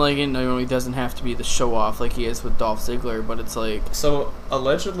 I mean, he doesn't have to be the show-off like he is with Dolph Ziggler, but it's So,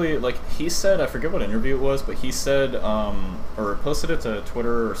 allegedly, he said, I forget what interview it was, but he said, or posted it to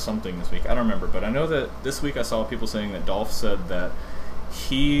Twitter or something this week, I don't remember, but I know that this week I saw people saying that Dolph said that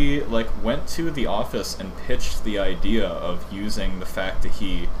he, went to the office and pitched the idea of using the fact that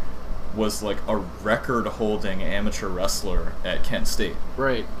he was a record-holding amateur wrestler at Kent State.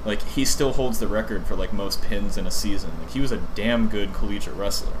 Right. He still holds the record for most pins in a season. He was a damn good collegiate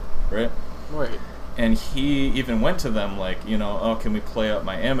wrestler, right? Right. And he even went to them oh, can we play up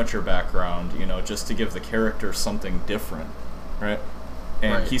my amateur background, just to give the character something different, right?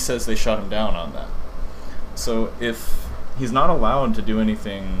 And he says they shut him down on that. So if he's not allowed to do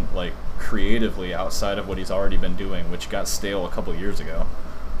anything like creatively outside of what he's already been doing, which got stale a couple years ago.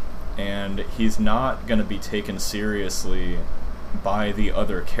 And he's not going to be taken seriously by the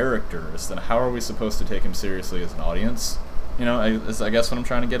other characters. Then how are we supposed to take him seriously as an audience? You know, I guess what I'm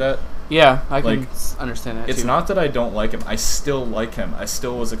trying to get at. Yeah, I can understand that. It's too. not that I don't like him. I still like him. I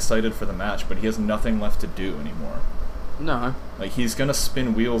still was excited for the match, but he has nothing left to do anymore. No. Like, he's gonna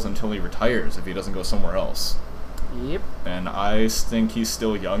spin wheels until he retires if he doesn't go somewhere else. Yep. And I think he's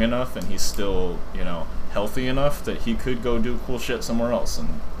still young enough, and he's still, you know, healthy enough that he could go do cool shit somewhere else,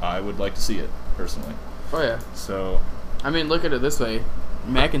 and I would like to see it, personally. Oh, yeah. So... I mean, look at it this way.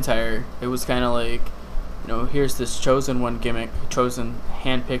 McIntyre, it was kind of like, you know, here's this chosen one gimmick,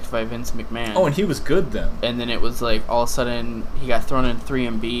 handpicked by Vince McMahon. Oh, and he was good then. And then it was like, all of a sudden, he got thrown in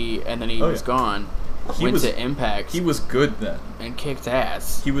 3MB, and then he was gone. Went to Impact. He was good then. And kicked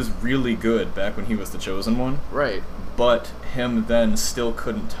ass. He was really good back when he was the chosen one. Right. But him then still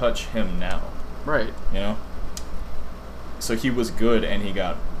couldn't touch him now. Right. You know? So he was good, and he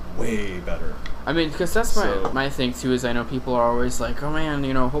got way better. I mean, because that's my thing, too, is I know people are always like, oh, man,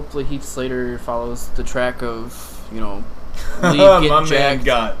 you know, hopefully Heath Slater follows the track of, you know, Lee getting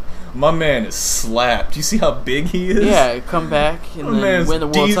jacked. My man is slapped. You see how big he is? Yeah, come back and then win the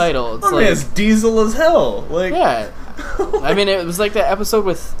world title. It's my man's diesel as hell. Like, yeah. I mean, it was like that episode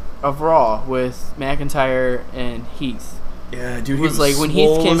of Raw with McIntyre and Heath. Yeah, dude, it was like when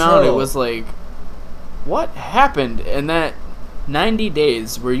Heath came out, it was like, what happened in that 90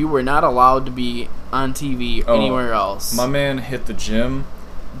 days where you were not allowed to be on TV anywhere else? My man hit the gym.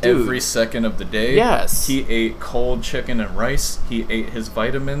 Dude, every second of the day. Yes. He ate cold chicken and rice. He ate his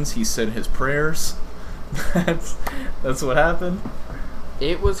vitamins. He said his prayers. That's what happened.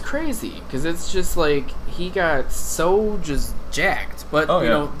 It was crazy because it's just like he got so just jacked. But you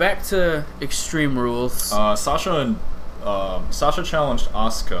know, back to Extreme Rules. Sasha challenged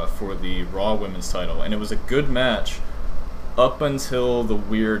Asuka for the Raw Women's title, and it was a good match up until the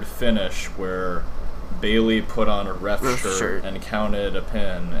weird finish where Bayley put on a ref shirt and counted a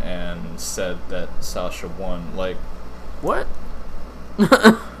pin and said that Sasha won. Like, what?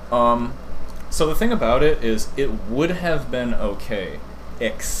 So the thing about it is, it would have been okay,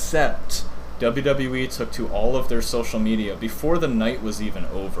 except WWE took to all of their social media before the night was even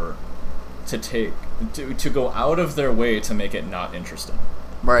over to go out of their way to make it not interesting.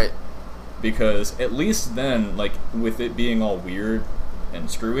 Right. Because at least then, like, with it being all weird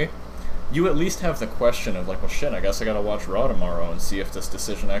and screwy, you at least have the question of, like, well, shit, I guess I gotta watch Raw tomorrow and see if this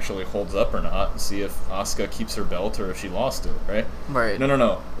decision actually holds up or not, and see if Asuka keeps her belt or if she lost it, right? Right.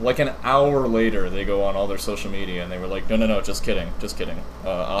 No. Like, an hour later, they go on all their social media and they were like, no, just kidding.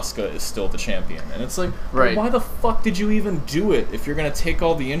 Asuka is still the champion. And it's like, right. Why the fuck did you even do it if you're gonna take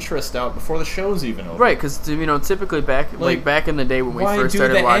all the interest out before the show's even over? Right, because, you know, typically back in the day when we first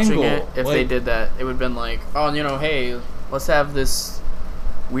started watching it, if they did that, it would have been like, oh, you know, hey, let's have this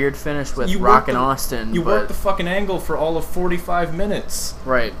weird finish with Rock and Austin. You worked the fucking angle for all of 45 minutes.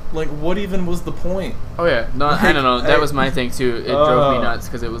 Right. Like, what even was the point? Oh, yeah. No, like, I don't know. That was my thing, too. It drove me nuts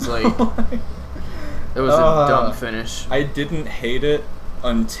because it was like... it was a dumb finish. I didn't hate it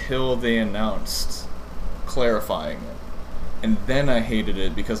until they announced clarifying it. And then I hated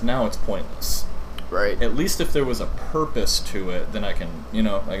it because now it's pointless. Right. At least if there was a purpose to it, then I can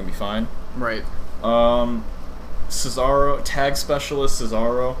be fine. Right. Cesaro, tag specialist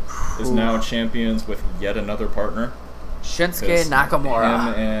Cesaro, is now champions with yet another partner. Shinsuke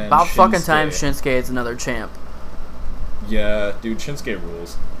Nakamura. About fucking time Shinsuke is another champ. Yeah, dude, Shinsuke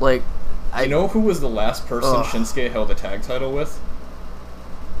rules. Like, you know who was the last person Shinsuke held a tag title with?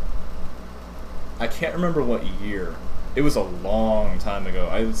 I can't remember what year. It was a long time ago.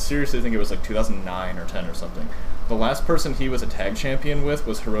 I seriously think it was like 2009 or 10 or something. The last person he was a tag champion with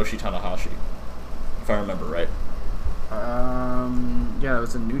was Hiroshi Tanahashi, if I remember right. Yeah, that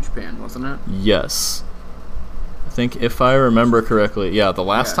was in New Japan, wasn't it? Yes. I think if I remember correctly, yeah, the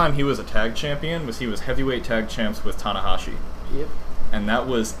last time he was a tag champion was he was heavyweight tag champs with Tanahashi. Yep. And that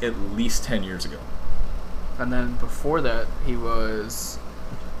was at least 10 years ago. And then before that, he was...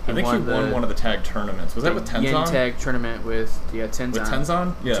 I think he won one of the tag tournaments. Was that with Tenzan? Yen tag tournament with Tenzan. With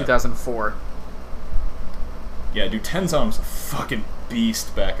Tenzan? Yeah. 2004. Yeah, dude, Tenzan was a fucking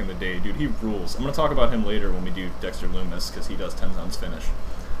beast back in the day, dude. He rules. I'm going to talk about him later when we do Dexter Lumis, because he does Tenzan's finish.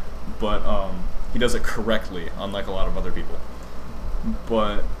 But he does it correctly, unlike a lot of other people.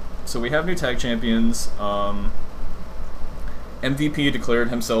 But, so we have new tag champions. MVP declared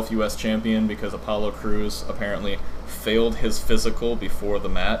himself U.S. champion because Apollo Crews apparently failed his physical before the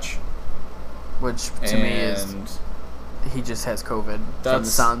match. Which, to me, is... He just has COVID, from the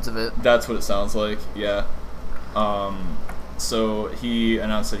sounds of it. That's what it sounds like, yeah. So he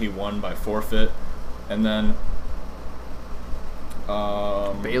announced that he won by forfeit, and then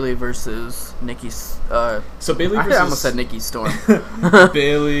Bayley versus Nikki. So Bayley versus. I almost said Nikki Storm.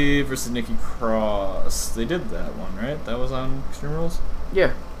 Bayley versus Nikki Cross. They did that one, right? That was on Extreme Rules.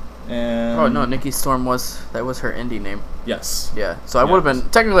 Yeah. And oh no, Nikki Storm was her indie name. Yes. Yeah. So I would have been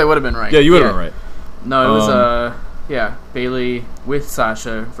technically I would have been right. Yeah, you would have been right. No, it was Bayley with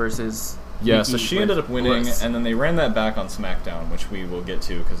Sasha versus. Yeah, Nikki so she ended up winning, Bliss. and then they ran that back on SmackDown, which we will get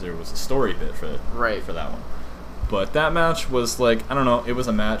to because there was a story bit for that one. But that match was like, I don't know, it was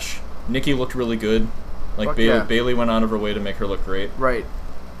a match. Nikki looked really good. Like Bayley went out of her way to make her look great. Right.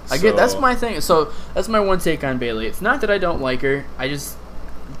 I get that's my thing. So that's my one take on Bayley. It's not that I don't like her. I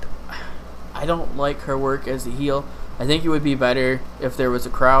don't like her work as a heel. I think it would be better if there was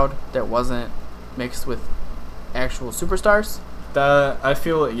a crowd that wasn't mixed with actual superstars. That I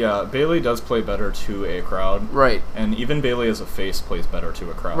feel, Bayley does play better to a crowd. Right. And even Bayley as a face plays better to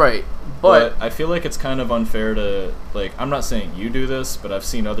a crowd. Right. But I feel like it's kind of unfair to, like, I'm not saying you do this, but I've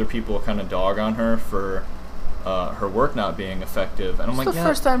seen other people kind of dog on her for her work not being effective. And I'm like, the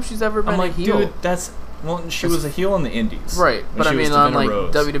first time she's ever been a heel. Dude, she was a heel in the indies. Right. But I mean on, like,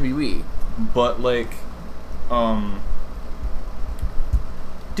 WWE. But, like,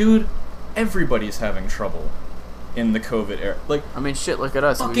 dude, everybody's having trouble in the COVID era. Like, I mean, shit, look at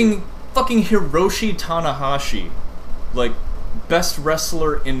us. Fucking Hiroshi Tanahashi. Like, best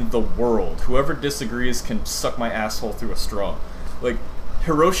wrestler in the world. Whoever disagrees can suck my asshole through a straw. Like,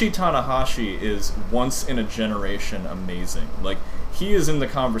 Hiroshi Tanahashi is once in a generation amazing. Like, he is in the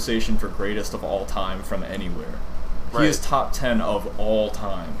conversation for greatest of all time from anywhere. Right. He is top 10 of all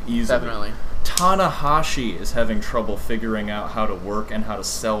time, easily. Definitely. Tanahashi is having trouble figuring out how to work and how to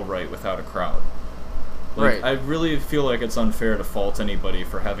sell right without a crowd. Like, right. I really feel like it's unfair to fault anybody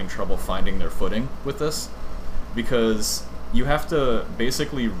for having trouble finding their footing with this, because you have to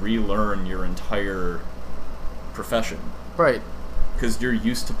basically relearn your entire profession. Right. Because you're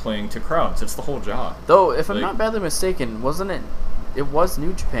used to playing to crowds. It's the whole job. Though, if I'm not badly mistaken, wasn't it? It was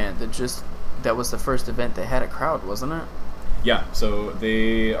New Japan that was the first event that had a crowd, wasn't it? Yeah. So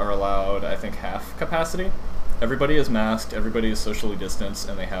they are allowed, I think, half capacity. Everybody is masked, everybody is socially distanced,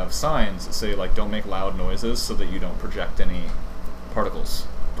 and they have signs that say, like, don't make loud noises so that you don't project any particles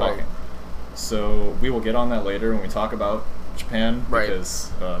talking. Right. So we will get on that later when we talk about Japan,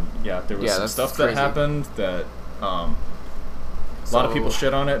 because, there was some stuff that happened that a lot of people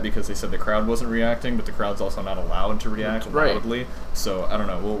shit on it because they said the crowd wasn't reacting, but the crowd's also not allowed to react loudly. So, I don't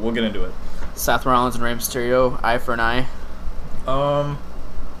know, we'll get into it. Seth Rollins and Rey Mysterio, eye for an eye. I'll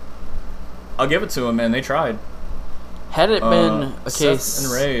give it to them, man. They tried. Had it been a case... Seth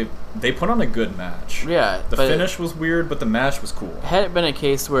and Rey, they put on a good match. Yeah. The finish was weird, but the match was cool. Had it been a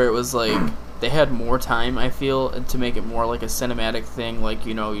case where it was like... they had more time, I feel, to make it more like a cinematic thing, like,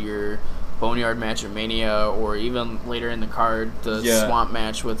 you know, your Boneyard match at Mania, or even later in the card, the Swamp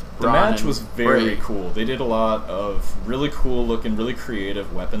match with Braun. The match was very cool. They did a lot of really cool looking, really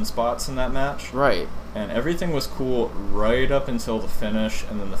creative weapon spots in that match. Right. And everything was cool right up until the finish,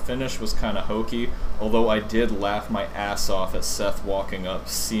 and then the finish was kind of hokey, although I did laugh my ass off at Seth walking up,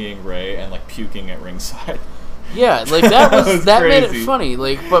 seeing Rey, and, like, puking at ringside. Yeah, like, that made it funny,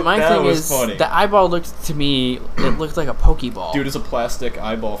 like, but my thing is, funny. The eyeball looked, to me, it looked like a Pokeball. Dude, it's a plastic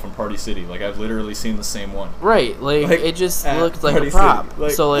eyeball from Party City, like, I've literally seen the same one. Right, like it just looked like a prop.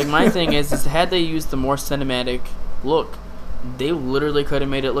 Like, so, like, my thing is had they used the more cinematic look, they literally could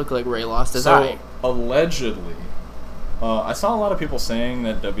have made it look like Rey lost his eye. Allegedly, I saw a lot of people saying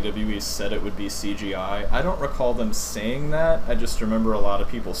that WWE said it would be CGI. I don't recall them saying that. I just remember a lot of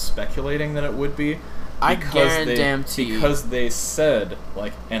people speculating that it would be. Because they said,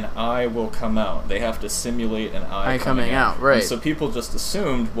 like, an eye will come out. They have to simulate an eye coming out. Right. And so people just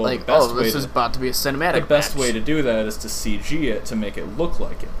assumed, well, like, this is about to be a cinematic The best way to do that is to CG it to make it look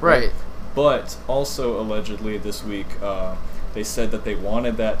like it. Right. But also, allegedly, this week, they said that they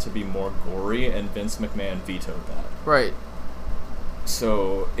wanted that to be more gory, and Vince McMahon vetoed that. Right.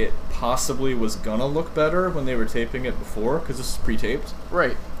 So it possibly was gonna look better when they were taping it before, because this is pre-taped.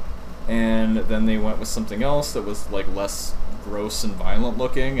 Right. And then they went with something else that was, like, less gross and violent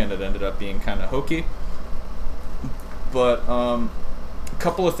looking, and it ended up being kind of hokey. But a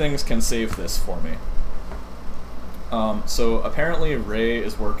couple of things can save this for me. So apparently Rey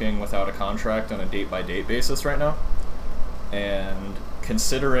is working without a contract on a date-by-date basis right now. And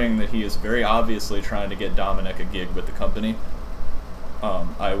considering that he is very obviously trying to get Dominic a gig with the company,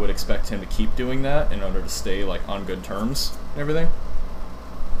 I would expect him to keep doing that in order to stay, like, on good terms and everything.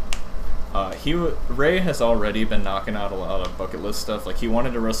 Rey has already been knocking out a lot of bucket list stuff. Like, he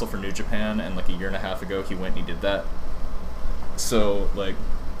wanted to wrestle for New Japan, and, like, a year and a half ago he went and he did that. So, like,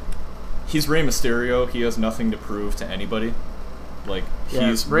 he's Rey Mysterio. He has nothing to prove to anybody. Like,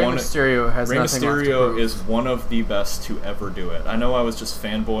 he's Rey Mysterio has Rey nothing left to Mysterio prove. is one of the best to ever do it. I know I was just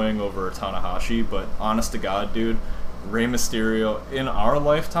fanboying over Tanahashi, but honest to God, dude, Rey Mysterio in our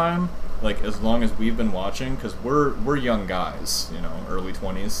lifetime, like as long as we've been watching, because we're young guys, you know, early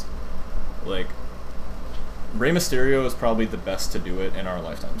 20s, like Rey Mysterio is probably the best to do it in our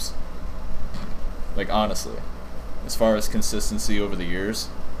lifetimes. Like honestly, as far as consistency over the years.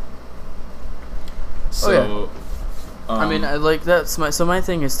 So. I mean, I like that's my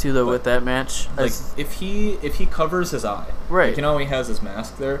thing is too though with that match. Like if he covers his eye, right? Like, you know, he has his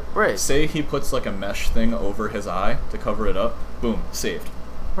mask there, right? Say he puts like a mesh thing over his eye to cover it up, boom, saved.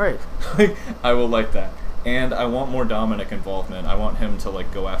 Right. I will like that, and I want more Dominic involvement. I want him to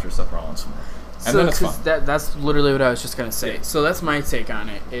like go after Seth Rollins more. And then it's fine. That's literally what I was just gonna say. Yeah. So that's my take on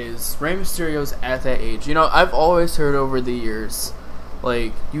it. Is Rey Mysterio's at that age? You know, I've always heard over the years,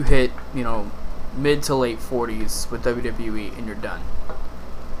 like you hit, you know, mid to late 40s with WWE and you're done.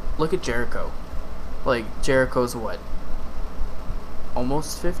 Look at Jericho. Like, Jericho's what?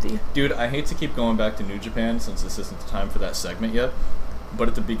 Almost 50? Dude, I hate to keep going back to New Japan since this isn't the time for that segment yet, but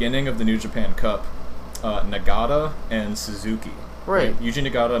at the beginning of the New Japan Cup, Nagata and Suzuki, right? Yuji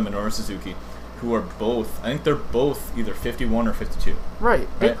Nagata and Minoru Suzuki, who are both, I think they're both either 51 or 52. Right.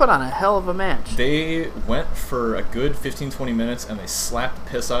 They put on a hell of a match. They went for a good 15-20 minutes, and they slapped the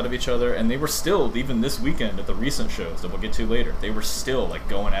piss out of each other, and they were still, even this weekend at the recent shows that we'll get to later, they were still, like,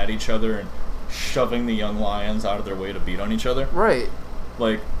 going at each other and shoving the young lions out of their way to beat on each other. Right.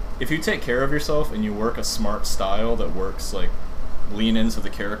 Like, if you take care of yourself and you work a smart style that works, like, lean into the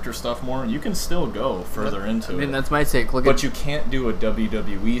character stuff more, you can still go further into it. I mean, that's my take. But you can't do a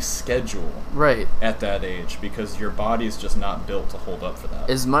WWE schedule at that age because your body's just not built to hold up for that.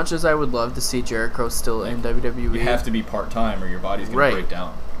 As much as I would love to see Jericho still in WWE, you have to be part-time or your body's going to break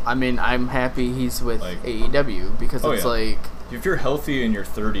down. I mean, I'm happy he's with AEW because it's like... If you're healthy in your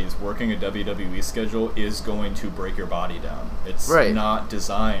 30s, working a WWE schedule is going to break your body down. It's not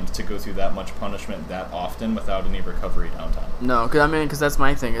designed to go through that much punishment that often without any recovery downtime. No, because that's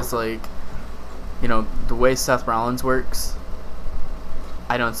my thing. It's like, you know, the way Seth Rollins works,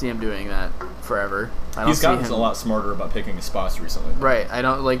 I don't see him doing that forever. He's gotten a lot smarter about picking his spots recently. Though. Right. I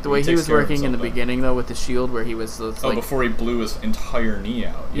don't like the way he was working in the beginning though with the Shield, where he was like, before he blew his entire knee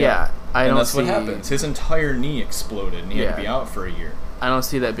out. Yeah. And that's what happens. His entire knee exploded, and he had to be out for a year. I don't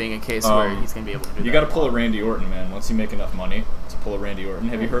see that being a case where he's going to be able to do that. You got to pull a Randy Orton, man. Once you make enough money to pull a Randy Orton.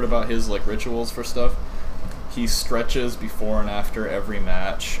 Have you heard about his like rituals for stuff? He stretches before and after every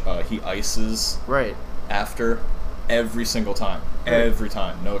match. He ices after every single time. Every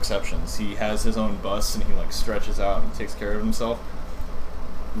time, no exceptions. He has his own bus, and he like stretches out and takes care of himself.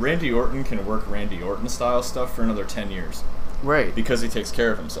 Randy Orton can work Randy Orton style stuff for another 10 years. Right. Because he takes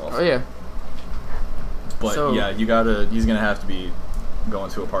care of himself. Oh, yeah. But, yeah, he's going to have to be going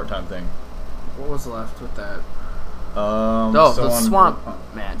to a part-time thing. What was left with that? The Swamp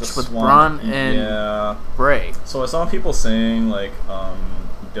match with Braun and Bray. So I saw people saying, like,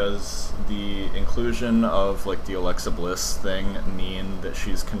 does the inclusion of, like, the Alexa Bliss thing mean that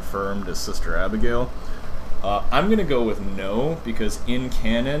she's confirmed as Sister Abigail? I'm going to go with no, because in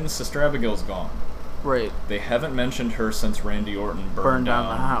canon, Sister Abigail's gone. Right. They haven't mentioned her since Randy Orton burned down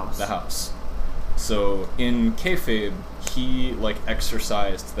the house. So in kayfabe, he like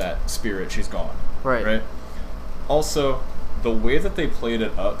exorcised that spirit. She's gone. Right. Also, the way that they played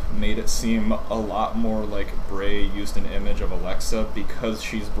it up made it seem a lot more like Bray used an image of Alexa because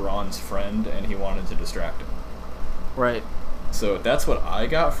she's Braun's friend and he wanted to distract him. Right. So that's what I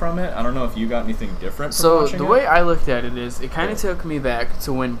got from it. I don't know if you got anything different from watching it. So the way I looked at it is, it kind of took me back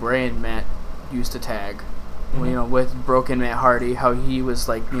to when Bray and Matt used to tag, you know, with Broken Matt Hardy, how he was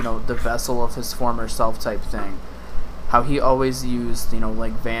like, you know, the vessel of his former self type thing, how he always used, you know,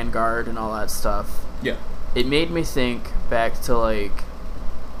 like Vanguard and all that stuff. Yeah. It made me think back to like,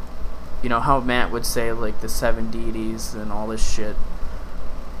 you know, how Matt would say like the 7 deities and all this shit.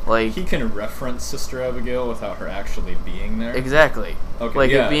 Like he can reference Sister Abigail without her actually being there. Exactly. Okay.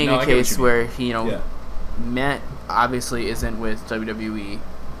 Like it being a case where he, you know, Matt obviously isn't with WWE,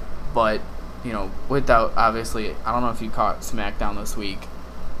 but you know, without, obviously, I don't know if you caught SmackDown this week,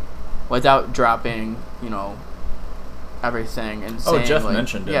 without dropping, you know, everything and saying, Jeff like,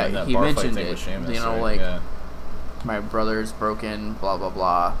 mentioned it in that bar fight thing with Sheamus, you know, like, my brother's broken, blah, blah,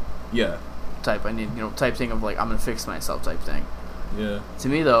 blah. Yeah. Type thing of, like, I'm gonna fix myself type thing. Yeah. To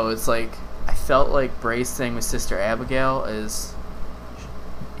me, though, it's like, I felt like Bray's thing with Sister Abigail is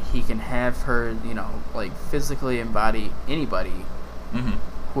he can have her, you know, like, physically embody anybody. Mm-hmm.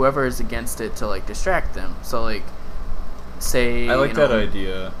 Whoever is against it to like distract them. So like say I like that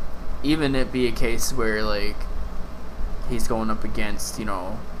idea. Even it be a case where like he's going up against,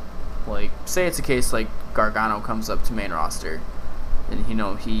 like say it's a case like Gargano comes up to main roster, and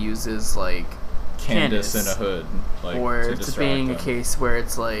he uses like Candice in a hood, like, or it's being a case where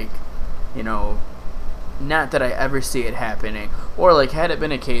it's like, not that I ever see it happening, or like had it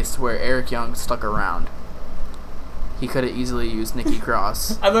been a case where Eric Young stuck around, he could have easily used Nikki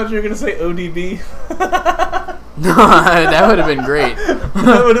Cross. I thought you were gonna say ODB. No, that would have been great.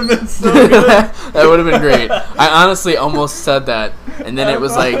 That would have been so good. That would have been great. I honestly almost said that, and then it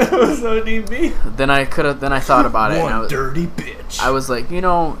was like, it was ODB. Then I thought about it. One and I was, dirty bitch. I was like,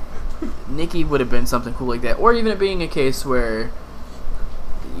 Nikki would have been something cool like that, or even it being a case where,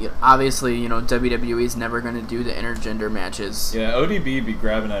 obviously, WWE's never going to do the intergender matches. Yeah, ODB be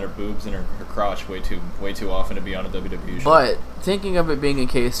grabbing at her boobs and her crotch way too often to be on a WWE show. But thinking of it being a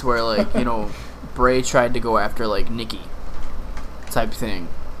case where, like, Bray tried to go after like Nikki type thing,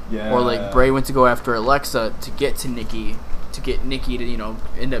 yeah, or like Bray went to go after Alexa to get to Nikki, to get Nikki to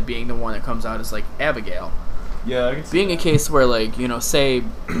end up being the one that comes out as like Abigail. Yeah, I can see being that. a case where like say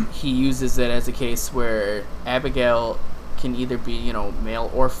he uses it as a case where Abigail can either be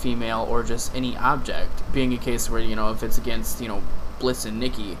male or female or just any object. Being a case where if it's against Bliss and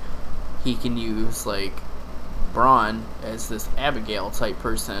Nikki, he can use like Braun as this Abigail type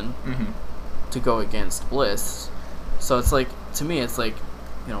person. Mm-hmm. To go against Bliss. So it's like, to me, it's like,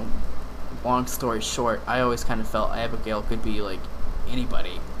 long story short, I always kind of felt Abigail could be like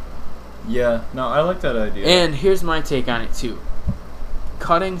anybody. Yeah, no, I like that idea. And here's my take on it too.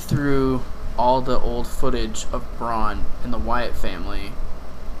 Cutting through all the old footage of Braun and the Wyatt family,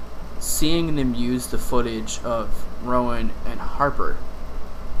 seeing them use the footage of Rowan and Harper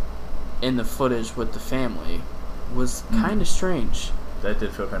in the footage with the family was kind of strange. That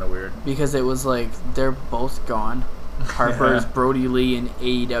did feel kind of weird. Because it was like, they're both gone. Harper's Brody Lee in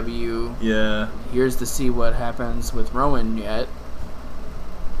AEW. Yeah. Here's to see what happens with Rowan yet.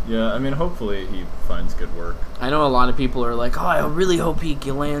 Yeah, I mean, hopefully he finds good work. I know a lot of people are like, oh, I really hope he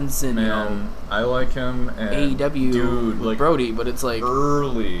lands in, I like him. And AEW dude, with like, Brody, but it's like...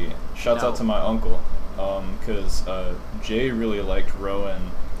 Early. Shouts out to my uncle. Because Jay really liked Rowan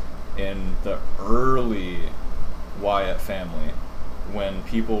in the early Wyatt family, when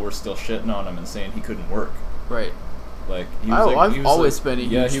people were still shitting on him and saying he couldn't work. Right. Like, I've always been a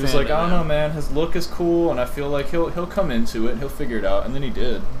huge fan. Yeah, he was like, I don't know, man, his look is cool, and I feel like he'll come into it, he'll figure it out, and then he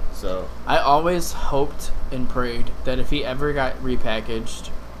did. So I always hoped and prayed that if he ever got repackaged,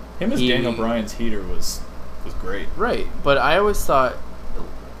 him as Daniel Bryan's heater was great. Right, but I always thought,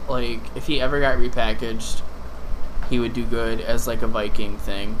 like, if he ever got repackaged, he would do good as like a Viking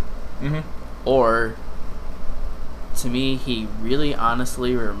thing. Mm-hmm. Or, to me, he really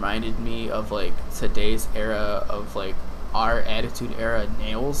honestly reminded me of like today's era of like our Attitude Era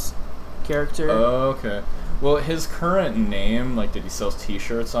Nails character. Oh, okay. Well, his current name, like that he sells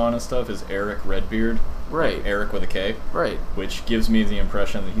T-shirts on and stuff, is Eric Redbeard. Right. Like Eric with a K. Right. Which gives me the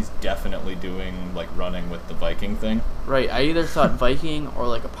impression that he's definitely doing like running with the Viking thing. Right. I either thought Viking or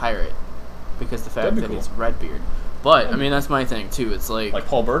like a pirate, because the fact that cool. he's Redbeard. But I mean, that's my thing too. It's like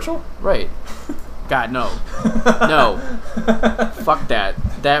Paul Burchill. Right. God, no. No. Fuck that.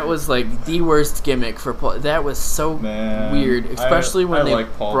 That was like the worst gimmick for Paul. That was so weird. Especially when they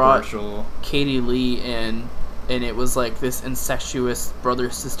brought Katie Lee in, and it was like this incestuous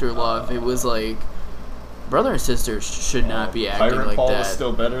brother-sister love. It was like, brother and sisters should not be acting Pirate like Paul that. was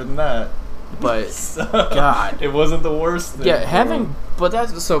still better than that. But, God. It wasn't the worst thing. Yeah, but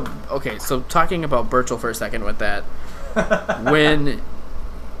that's, so, okay, so talking about Burchill for a second with that. When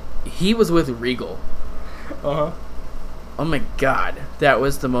he was with Regal. Uh-huh. Oh my God, that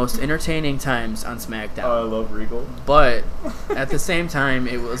was the most entertaining times on SmackDown. Oh, I love Regal. But at the same time,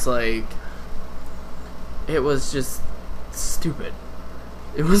 it was like, it was just stupid.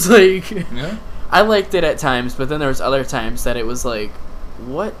 It was like, yeah. I liked it at times, but then there was other times that it was like,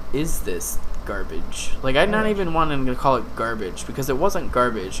 what is this garbage? Like, I'm not even wanting to call it garbage, because it wasn't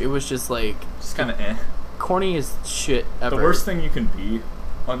garbage. It was just like, just kind of corny as shit ever. The worst thing you can be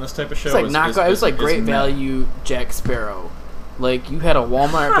on this type of show it was like Great Value Jack Sparrow. Like, you had a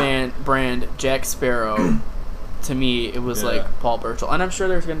Walmart brand Jack Sparrow. To me, it was like Paul Burchill. And I'm sure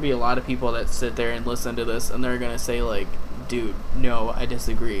there's going to be a lot of people that sit there and listen to this, and they're going to say, like, dude, no, I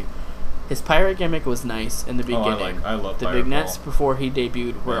disagree. His pirate gimmick was nice in the beginning. I love the Pirate vignettes Paul. Before he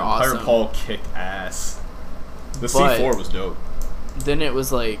debuted were awesome. Pirate Paul kicked ass. The C4 was dope. Then it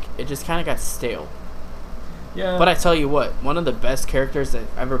was like, it just kind of got stale. Yeah. But I tell you what, one of the best characters that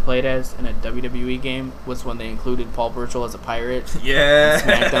I ever played as in a WWE game was when they included Paul Burchill as a pirate. Yeah.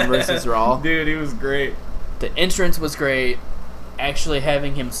 SmackDown vs. Raw. Dude, he was great. The entrance was great. Actually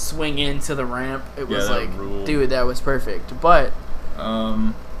having him swing into the ramp, it was like, ruled. Dude, that was perfect. But,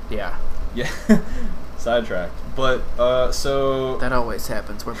 yeah. Yeah. Sidetracked. But, so... That always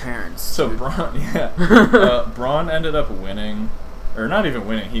happens. We're parents. So, dude. Braun ended up winning. Or not even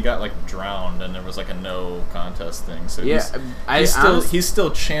winning. He got, like, drowned, and there was, like, a no contest thing. So he's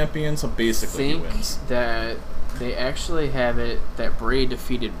still champion, so basically he wins. That they actually have it that Bray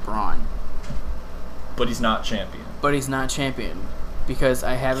defeated Braun. But he's not champion. Because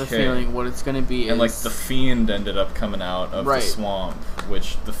I have a feeling what it's going to be is... And, like, The Fiend ended up coming out of the swamp,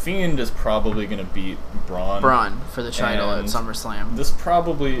 which The Fiend is probably going to beat Braun for the title at SummerSlam. This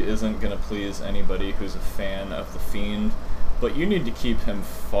probably isn't going to please anybody who's a fan of The Fiend, but you need to keep him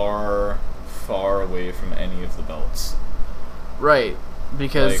far, far away from any of the belts. Right,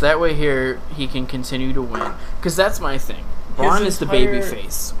 because that way here he can continue to win. Because that's my thing. Braun is the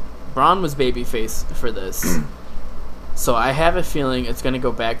babyface. Braun was babyface for this. So I have a feeling it's going to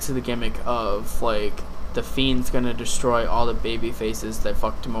go back to the gimmick of, like, The Fiend's going to destroy all the baby faces that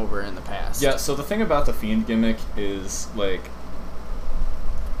fucked him over in the past. Yeah, so the thing about the Fiend gimmick is, like...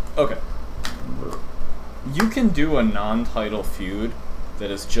 Okay. You can do a non-title feud that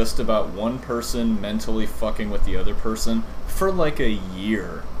is just about one person mentally fucking with the other person for, like, a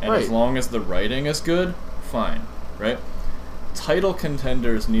year. And as long as the writing is good, fine, right? Title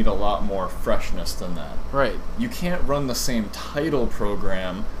contenders need a lot more freshness than that. Right. You can't run the same title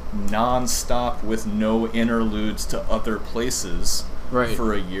program non-stop with no interludes to other places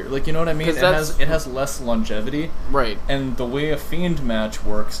for a year. Like, you know what I mean? It has less longevity. Right. And the way a Fiend match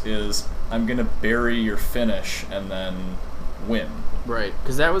works is I'm going to bury your finish and then win. Right,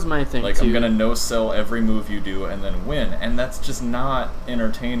 because that was my thing, like, too. I'm going to no-sell every move you do and then win. And that's just not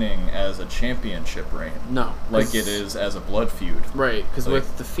entertaining as a championship reign. No. Like it is as a blood feud. Right, because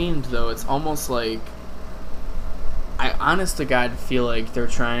with The Fiend, though, it's almost like... I honest to God feel like they're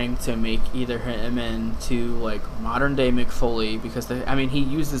trying to make either him into, like, modern-day Mick Foley, because, he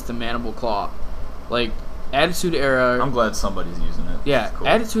uses the mandible claw. Like, Attitude Era... I'm glad somebody's using it. Yeah, cool.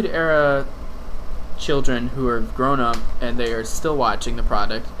 Attitude Era... children who are grown up and they are still watching the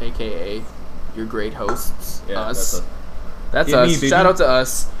product, aka your great hosts, us. That's us. Shout out to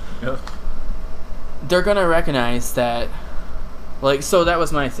us. Yeah. They're gonna recognize that, like, so that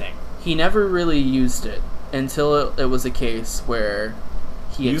was my thing. He never really used it until it was a case where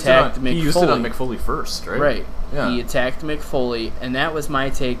he attacked Mick Foley. He used it on Mick Foley first, right? Right. Yeah. He attacked Mick Foley, and that was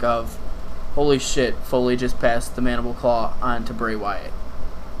my take of, holy shit, Foley just passed the mandible claw on to Bray Wyatt.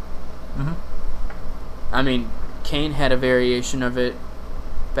 Mm-hmm. I mean, Kane had a variation of it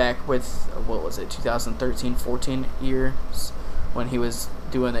back with, 2013-14 years, when he was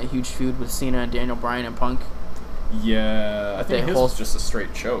doing that huge feud with Cena and Daniel Bryan and Punk. Yeah, I think his was just a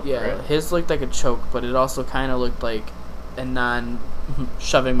straight choke, right? His looked like a choke, but it also kind of looked like a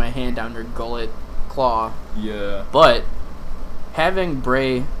non-shoving my hand down your gullet claw. Yeah. But having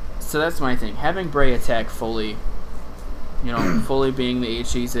Bray... So that's my thing. Having Bray attack Foley... Foley being the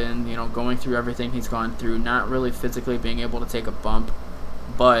age he's in, going through everything he's gone through, not really physically being able to take a bump,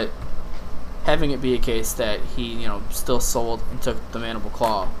 but having it be a case that he, still sold and took the mandible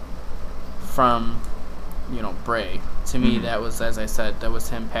claw from, Bray. To me, that was, as I said, that was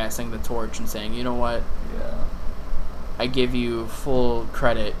him passing the torch and saying, you know what? Yeah. I give you full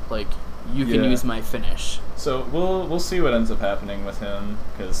credit, like, you can use my finish. So we'll see what ends up happening with him,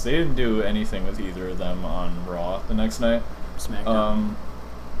 because they didn't do anything with either of them on Raw the next night. SmackDown.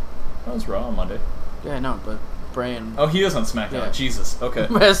 That was Raw on Monday. Yeah, no, but Bray and... Oh, he is on SmackDown. Yeah. Jesus, okay. I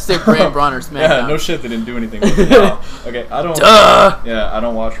have to say Bray and Braun are SmackDown. Yeah, no shit, they didn't do anything with it. Wow. Okay, I don't... Duh! Yeah, I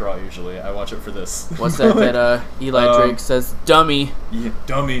don't watch Raw usually. I watch it for this. What's that Eli Drake says? Dummy. Yeah,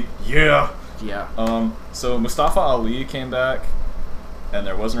 dummy. Yeah. Yeah. So Mustafa Ali came back, and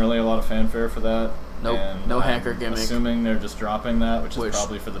there wasn't really a lot of fanfare for that. Nope, and no hacker gimmick. Assuming they're just dropping that, which is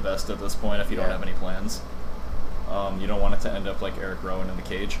probably for the best at this point if you don't have any plans. You don't want it to end up like Eric Rowan in the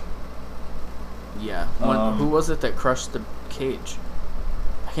cage. Yeah. Who was it that crushed the cage?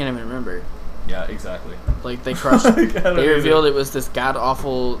 I can't even remember. Yeah, exactly. Like, they crushed... they revealed it was this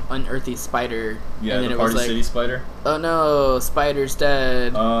god-awful, unearthly spider. Yeah, and then the it Party was like, City spider. Oh no, spider's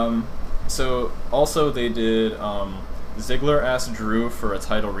dead. So, also they did... Ziggler asked Drew for a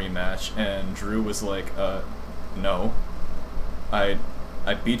title rematch, and Drew was like, no. I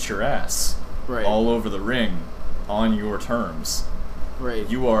beat your ass. Right. All over the ring, on your terms. Right.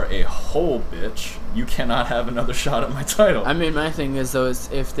 You are a whole bitch. You cannot have another shot at my title. I mean, my thing is, though, is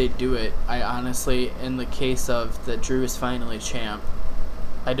if they do it, I honestly, in the case of that Drew is finally champ,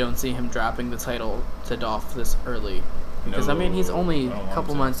 I don't see him dropping the title to Dolph this early. Because he's only a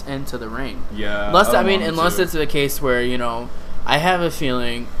couple months into the ring. Yeah. Unless it's the case where I have a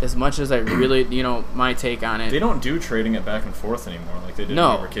feeling, as much as I really, my take on it. They don't do trading it back and forth anymore like they did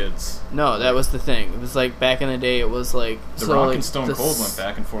when we were kids. No, that was the thing. It was like back in the day. It was like The Rock and Stone Cold went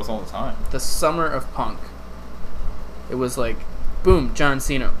back and forth all the time. The summer of Punk. It was like, boom, John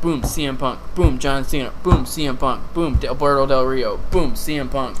Cena, boom, CM Punk, boom, John Cena, boom, CM Punk, boom, Alberto Del Rio, boom, CM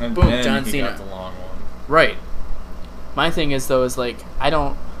Punk, and boom, then John he Cena. Got the long one. Right. My thing is though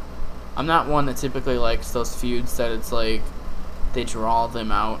I'm not one that typically likes those feuds that it's like they draw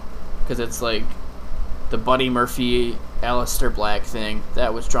them out, because it's like the Buddy Murphy, Aleister Black thing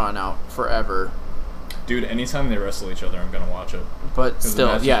that was drawn out forever. Dude, anytime they wrestle each other, I'm gonna watch it. But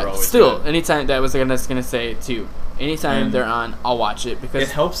still, good. Anytime that was gonna say too. Anytime they're on, I'll watch it because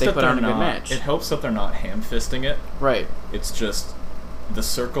they put on a good match. It helps that they're not ham-fisting it. Right. It's just the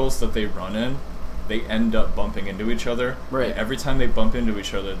circles that they run in, they end up bumping into each other. Right. And every time they bump into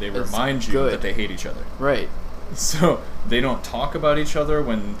each other, they remind you that they hate each other. Right. So they don't talk about each other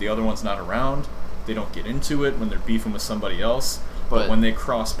when the other one's not around. They don't get into it when they're beefing with somebody else. But when they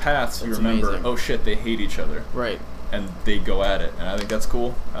cross paths, you remember, amazing. Oh shit, they hate each other. Right. And they go at it. And I think that's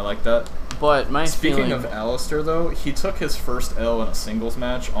cool. I like that. But Speaking of Aleister, though, he took his first L in a singles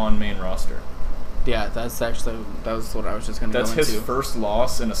match on main roster. Yeah, that was what I was just going to go into. That's his first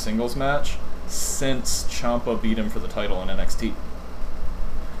loss in a singles match since Ciampa beat him for the title in NXT.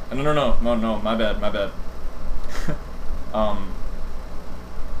 No, my bad.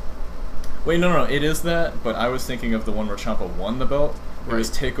 Wait, no, it is that, but I was thinking of the one where Ciampa won the belt. It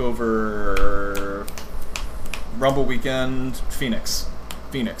was TakeOver Rumble Weekend Phoenix.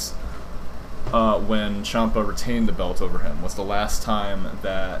 When Ciampa retained the belt over him was the last time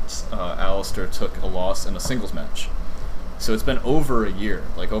that Aleister took a loss in a singles match. So it's been over a year,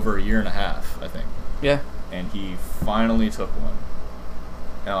 like over a year and a half, I think. Yeah. And he finally took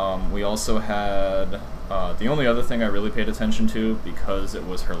one. We also had the only other thing I really paid attention to, because it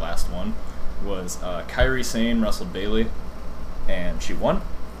was her last one, was Kairi Sane wrestled Bayley, and she won.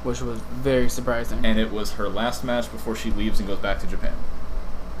 Which was very surprising. And it was her last match before she leaves and goes back to Japan.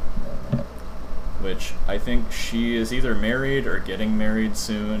 Which I think she is either married or getting married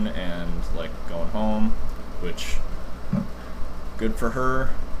soon and like going home, which good for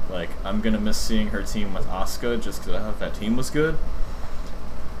her. Like, I'm gonna miss seeing her team with Asuka just because I thought that team was good.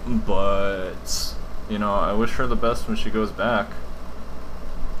 But I wish her the best when she goes back.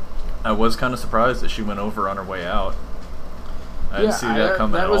 I was kind of surprised that she went over on her way out. I didn't see that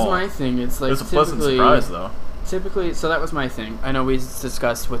coming at all. That was my thing. It's like, it was a pleasant surprise, though. Typically, so that was my thing. I know we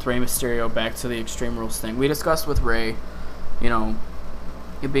discussed with Rey Mysterio, back to the Extreme Rules thing. We discussed with Rey,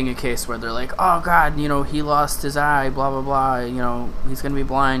 it being a case where they're like, oh God, he lost his eye, blah blah blah, he's gonna be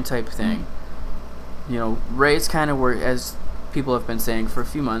blind type thing. Rey's kind of as people have been saying for a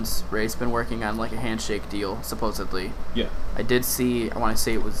few months, Rey's been working on like a handshake deal, supposedly. Yeah. I did see, I want to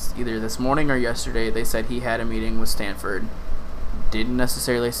say it was either this morning or yesterday, they said he had a meeting with Stanford. Didn't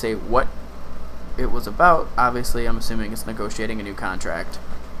necessarily say what it was about. Obviously, I'm assuming it's negotiating a new contract.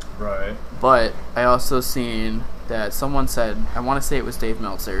 Right. But I also seen that someone said, I want to say it was Dave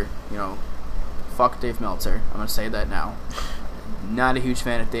Meltzer, fuck Dave Meltzer. I'm going to say that now. Not a huge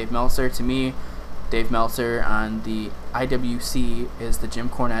fan of Dave Meltzer. To me, Dave Meltzer on the IWC is the Jim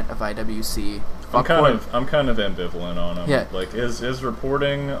Cornette of IWC. I'm kind of ambivalent on him. Yeah. Like, his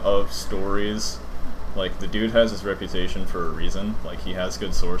reporting of stories, like, the dude has his reputation for a reason. Like, he has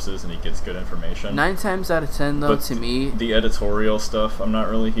good sources and he gets good information. 9 times out of 10, though, to me, the editorial stuff I'm not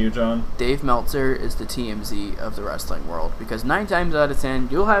really huge on. Dave Meltzer is the TMZ of the wrestling world, because 9 times out of 10,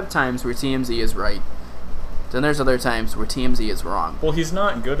 you'll have times where TMZ is right. Then there's other times where TMZ is wrong. Well, he's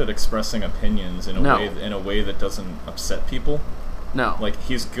not good at expressing opinions in a way that doesn't upset people. No. Like,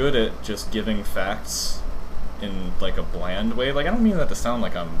 he's good at just giving facts in, like, a bland way. Like, I don't mean that to sound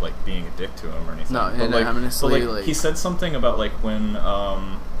like I'm, like, being a dick to him or anything. No, honestly, he said something about, like, when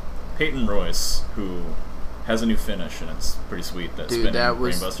Peyton Royce, who has a new finish, and it's pretty sweet, that spinning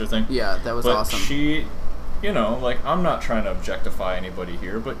Brainbuster thing. Yeah, that was awesome. But she, like, I'm not trying to objectify anybody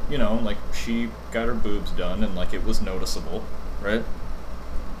here, but, like, she got her boobs done, and, like, it was noticeable, right?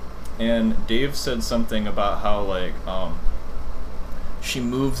 And Dave said something about how, like, she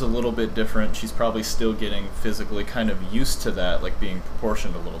moves a little bit different. She's probably still getting physically kind of used to that, like, being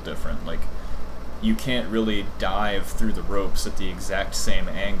proportioned a little different. Like, you can't really dive through the ropes at the exact same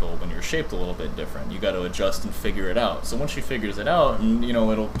angle when you're shaped a little bit different. You got to adjust and figure it out. So once she figures it out, and,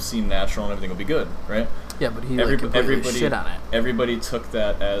 it'll seem natural and everything will be good, right? Yeah, but he completely shit on it. Everybody took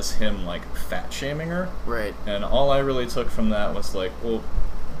that as him, like, fat shaming her. Right. And all I really took from that was, like, well,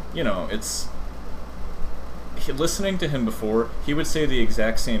 it's... listening to him before, he would say the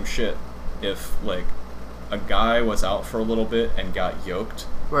exact same shit if, like, a guy was out for a little bit and got yoked.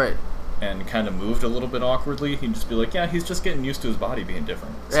 Right. And kind of moved a little bit awkwardly, he'd just be like, yeah, he's just getting used to his body being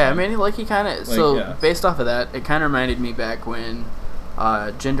different. So, yeah, I mean, like, he kind of... based off of that, it kind of reminded me back when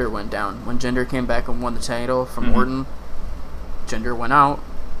Jinder went down. When Jinder came back and won the title from Orton, Jinder went out.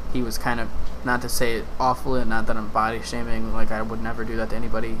 He was kind of, not to say it awfully, not that I'm body shaming, like, I would never do that to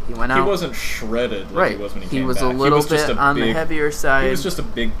anybody. He went out. He wasn't shredded like he was when he came back. He was a little bit on the heavier side. He was just a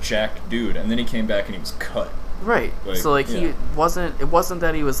big jacked dude, and then he came back and he was cut. Right. Like, so, like, he wasn't... It wasn't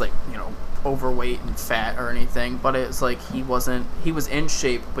that he was, like, you know, overweight and fat or anything, but it's like he was in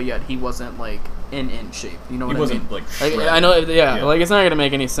shape, but yet he wasn't, like, in shape. You know what I mean? He wasn't, like, shredded. Like, I know, like, it's not gonna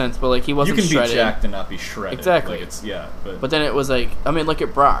make any sense, but, like, he wasn't shredded. You can be jacked and not be shredded. Exactly. Like, it's, but then it was like, I mean, look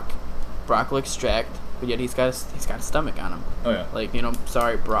at Brock. Brock looks jacked, but yet he's got a stomach on him. Oh, yeah. Like, you know,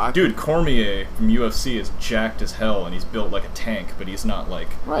 sorry, Brock. Dude, Cormier from UFC is jacked as hell, and he's built like a tank, but he's not, like...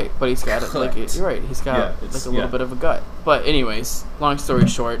 Right, but he's got, like, you're right, he's got, like, a little bit of a gut. But anyways, long story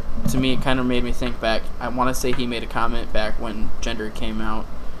short, to me, it kind of made me think back. I want to say he made a comment back when Jinder came out.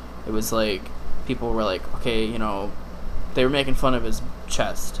 It was like, people were like, okay, you know, they were making fun of his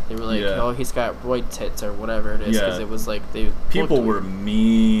chest. They were like, oh, he's got roid tits or whatever it is, because it was like, people were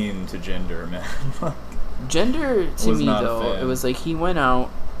mean to Jinder, man. Jinder, to me, though, it was like he went out,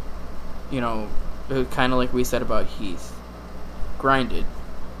 you know, kind of like we said about Heath, grinded,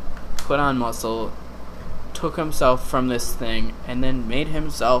 put on muscle, took himself from this thing, and then made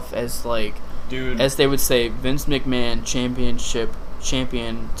himself as, like, dude, as they would say, Vince McMahon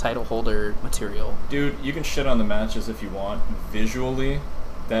champion title holder material. Dude, you can shit on the matches if you want. Visually,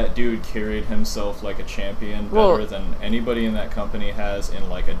 that dude carried himself like a champion better than anybody in that company has in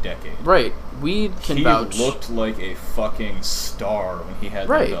like a decade. Right. We can vouch. He looked like a fucking star when he had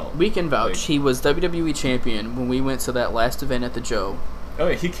the belt. Right. We can vouch. Like, he was WWE champion when we went to that last event at the Joe. Oh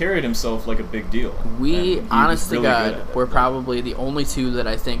yeah, he carried himself like a big deal. We, honest to God, were probably the only two that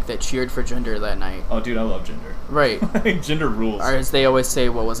I think that cheered for Jinder that night. Oh, dude, I love Jinder. Right. Jinder rules. Or as they always say,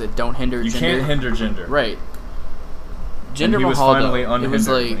 what was it? Don't hinder Jinder. You can't hinder Jinder. Right. Jinder Mahal, he was finally unhindered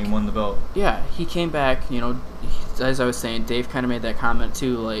when he won the belt. Yeah, he came back, you know, as I was saying, Dave kind of made that comment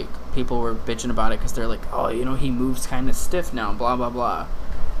too, like, people were bitching about it because they're like, oh, you know, he moves kind of stiff now, blah, blah, blah.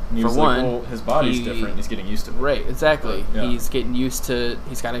 For one, well, his body's different. He's getting used to it. Right, exactly. But, he's getting used to.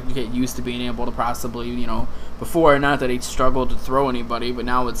 He's got to get used to being able to possibly, you know, before, not that he struggled to throw anybody, but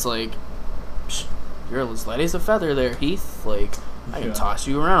now it's like, you're as light as a feather there, Heath. Like, I can toss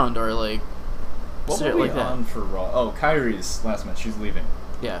you around, or like, what were we on for Raw? Oh, Kairi's last match. She's leaving.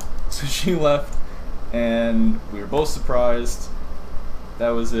 Yeah. So she left, and we were both surprised.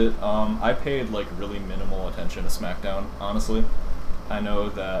 That was it. I paid like really minimal attention to SmackDown, honestly. I know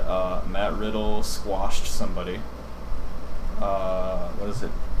that Matt Riddle squashed somebody. What is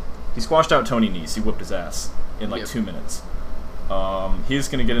it? He squashed out Tony Nese. He whipped his ass in like 2 minutes. He's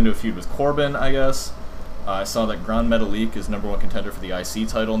going to get into a feud with Corbin, I guess. I saw that Grand Metalik is #1 contender for the IC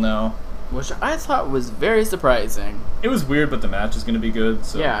title now. Which I thought was very surprising. It was weird, but the match is going to be good.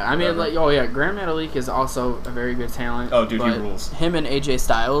 So yeah, I mean, like, Grand Metalik is also a very good talent. Oh, dude, he rules. Him and AJ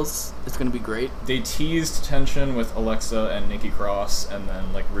Styles, it's going to be great. They teased tension with Alexa and Nikki Cross, and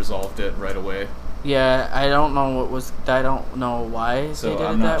then like resolved it right away. Yeah, I don't know why they did it that way. So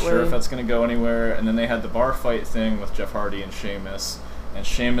I'm not sure if that's going to go anywhere. And then they had the bar fight thing with Jeff Hardy and Sheamus. And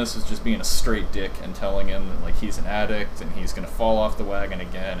Sheamus was just being a straight dick and telling him that, like, he's an addict and he's going to fall off the wagon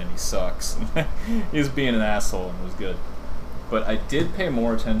again and he sucks. He was being an asshole and it was good. But I did pay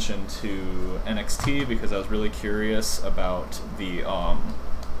more attention to NXT because I was really curious about the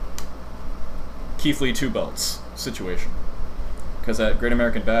Keith Lee 2 belts situation. Because at Great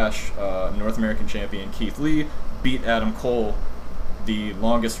American Bash, North American champion Keith Lee beat Adam Cole, the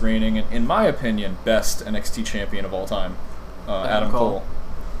longest reigning and, in my opinion, best NXT champion of all time. Adam Cole.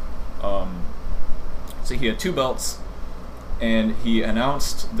 So he had 2 belts, and he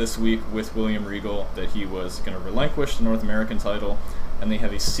announced this week with William Regal that he was going to relinquish the North American title, and they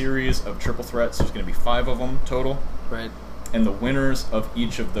have a series of triple threats. There's going to be 5 of them total. Right. And the winners of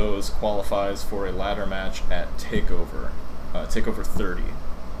each of those qualifies for a ladder match at TakeOver, TakeOver 30,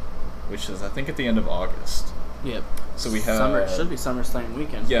 which is, I think, at the end of August. Yep. So we have should be SummerSlam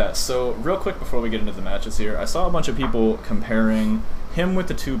weekend. Yeah. So real quick before we get into the matches here, I saw a bunch of people comparing him with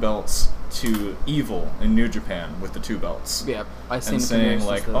the 2 belts to Evil in New Japan with the 2 belts. Yeah, I seen and saying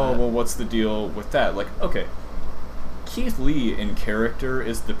like, oh well, what's the deal with that? Like, okay, Keith Lee in character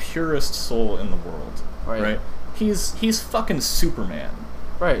is the purest soul in the world. Right. He's fucking Superman.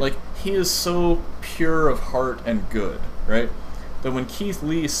 Right. Like, he is so pure of heart and good. Right. That when Keith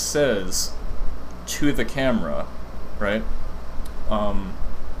Lee says, to the camera, right?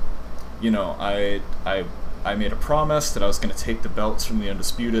 You know, I made a promise that I was going to take the belts from the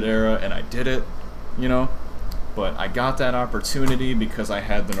Undisputed Era, and I did it, you know? But I got that opportunity because I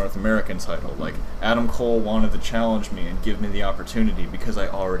had the North American title. Like, Adam Cole wanted to challenge me and give me the opportunity because I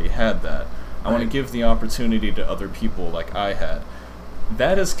already had that. I want to give the opportunity to other people like I had.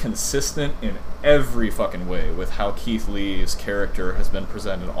 That is consistent in every fucking way with how Keith Lee's character has been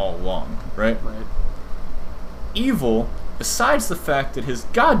presented all along, right? Right. Evil, besides the fact that his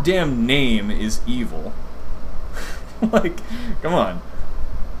goddamn name is Evil, like, come on.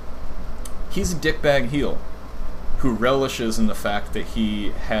 He's a dickbag heel who relishes in the fact that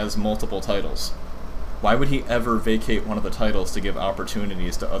he has multiple titles. Why would he ever vacate one of the titles to give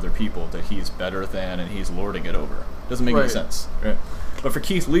opportunities to other people that he's better than and he's lording it over? Doesn't make any sense, right? But for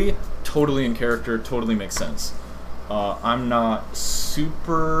Keith Lee, totally in character, totally makes sense. I'm not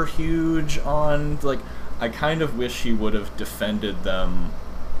super huge on, like, I kind of wish he would have defended them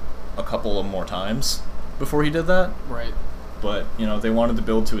a couple of more times before he did that. Right. But, you know, they wanted to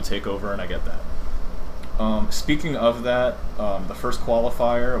build to a takeover, and I get that. Speaking of that, the first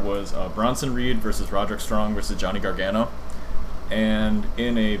qualifier was Bronson Reed versus Roderick Strong versus Johnny Gargano. And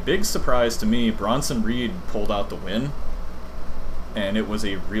in a big surprise to me, Bronson Reed pulled out the win. And it was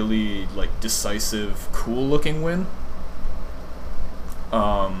a really, like, decisive, cool-looking win.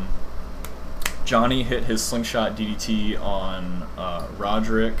 Johnny hit his slingshot DDT on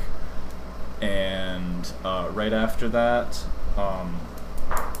Roderick. And right after that,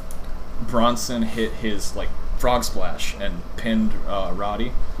 Bronson hit his, like, frog splash and pinned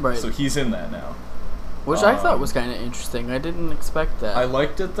Roddy. Right. So he's in that now. Which I thought was kind of interesting. I didn't expect that. I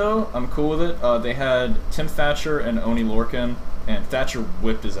liked it, though. I'm cool with it. They had Tim Thatcher and Oney Lorcan, and Thatcher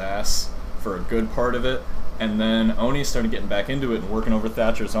whipped his ass for a good part of it. And then Oney started getting back into it and working over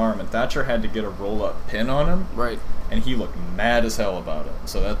Thatcher's arm, and Thatcher had to get a roll-up pin on him. Right. And he looked mad as hell about it.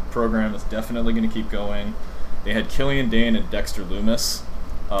 So that program is definitely going to keep going. They had Killian Dane and Dexter Lumis.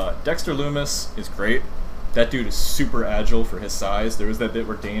 Dexter Lumis is great. That dude is super agile for his size. There was that bit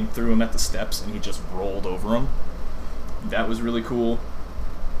where Dane threw him at the steps and he just rolled over him. That was really cool.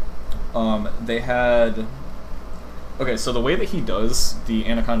 They had... Okay, so the way that he does the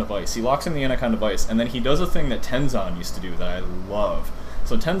Anaconda Vice, he locks in the Anaconda Vice, and then he does a thing that Tenzan used to do that I love.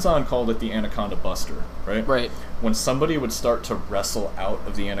 So Tenzan called it the Anaconda Buster, right? Right. When somebody would start to wrestle out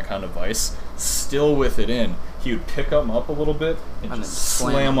of the Anaconda Vice, still with it in, he would pick them up a little bit and just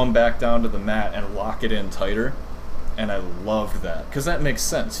slam them back down to the mat and lock it in tighter. And I loved that, because that makes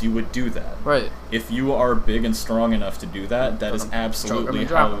sense. You would do that. Right. If you are big and strong enough to do that, that is absolutely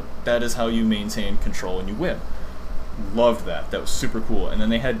how you maintain control and you win. Loved that. That was super cool. And then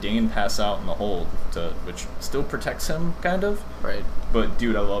they had Dane pass out in the hold, which still protects him, kind of. Right. But,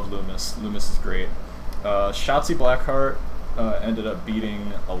 dude, I love Lumis. Lumis is great. Shotzi Blackheart ended up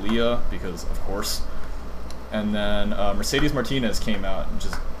beating Aaliyah, because, of course. And then Mercedes Martinez came out and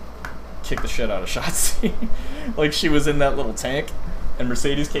just kicked the shit out of Shotzi. Like, she was in that little tank, and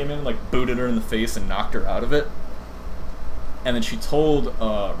Mercedes came in and, like, booted her in the face and knocked her out of it. And then she told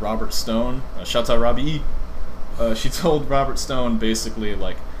Robert Stone, shouts out Robbie E, she told Robert Stone basically,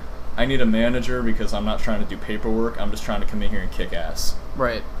 like, I need a manager because I'm not trying to do paperwork, I'm just trying to come in here and kick ass.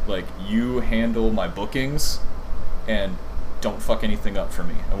 Right. Like, you handle my bookings and don't fuck anything up for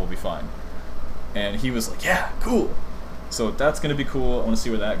me and we'll be fine. And he was like, yeah, cool. So that's going to be cool. I want to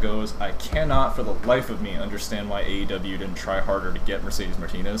see where that goes. I cannot for the life of me understand why AEW didn't try harder to get Mercedes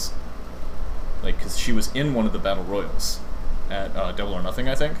Martinez. Like, because she was in one of the Battle Royals at Double or Nothing,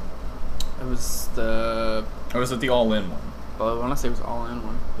 I think. It was the... Or was it the All In one? Well, I want to say it was All In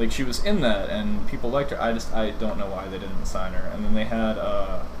one. Like, she was in that, and people liked her. I don't know why they didn't sign her. And then they had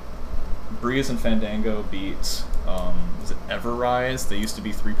Breeze and Fandango beat, was it Everrise? They used to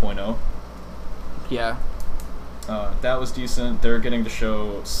be 3.0. Yeah. That was decent. They're getting to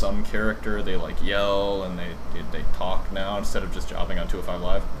show some character. They, like, yell, and they talk now instead of just jobbing on 205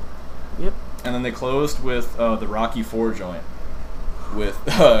 Live. Yep. And then they closed with the Rocky 4 joint with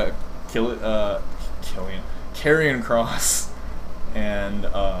Karrion Kross and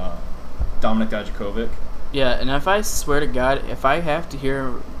Dominic Dijakovic. Yeah, and if I swear to God, if I have to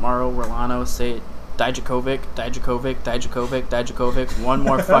hear Mauro Rolano say Dijakovic one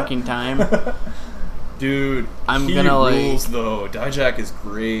more fucking time, dude, he rules though. Dijak is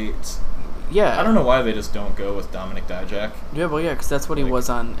great. Yeah. I don't know why they just don't go with Dominic Dijak. Yeah, well, yeah, because that's what he was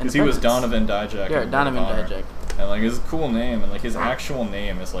on. Because he was Donovan Dijak. Yeah, Donovan Dijak. And, like, it's a cool name, and, like, his actual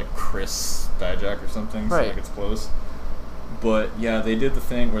name is, like, Chris Dijak or something, so, like, it's close. But, yeah, they did the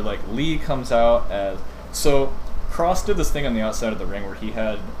thing where, like, Lee comes out as... So, Kross did this thing on the outside of the ring where he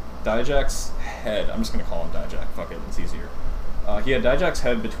had Dijak's head. I'm just gonna call him Dijak. Fuck it, it's easier. He had Dijak's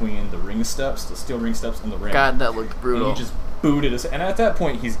head between the ring steps, the steel ring steps, and the ring. God, that looked brutal. And he just booted his. And at that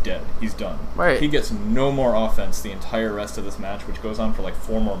point, he's dead. He's done. Right. He gets no more offense the entire rest of this match, which goes on for like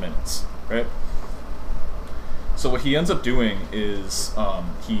 4 more minutes. Right. So what he ends up doing is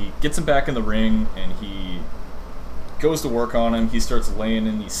he gets him back in the ring, and he goes to work on him. He starts laying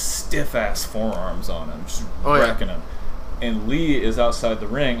in these stiff-ass forearms on him, just wrecking him. And Lee is outside the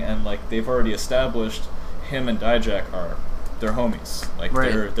ring, and like they've already established, him and Dijak are they're homies, like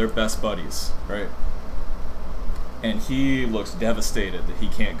they're best buddies, right? And he looks devastated that he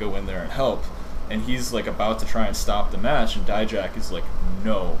can't go in there and help, and he's like about to try and stop the match, and Dijak is like,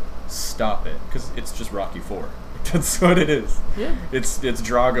 no, stop it, because it's just Rocky IV. That's what it is. Yeah. It's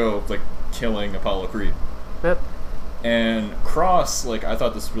Drago like killing Apollo Creed. Yep. And Cross, like, I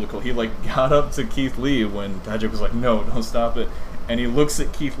thought this was really cool. He like got up to Keith Lee when Dijak was like, no, don't stop it. And he looks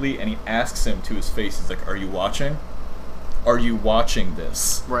at Keith Lee and he asks him to his face, he's like, are you watching? Are you watching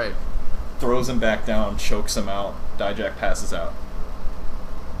this? Right. Throws him back down, chokes him out. Dijak passes out.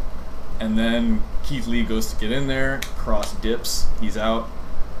 And then Keith Lee goes to get in there. Cross dips. He's out.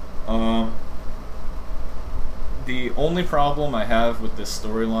 The only problem I have with this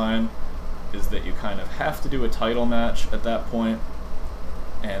storyline is that you kind of have to do a title match at that point,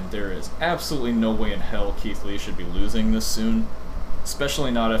 and there is absolutely no way in hell Keith Lee should be losing this soon,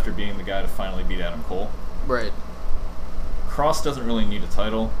 especially not after being the guy to finally beat Adam Cole. Right. Cross doesn't really need a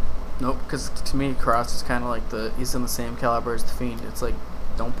title. Nope, because to me, Cross is kind of like he's in the same caliber as The Fiend. It's like,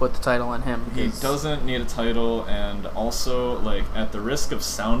 don't put the title on him. He doesn't need a title, and also, like, at the risk of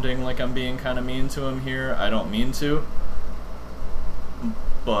sounding like I'm being kind of mean to him here, I don't mean to,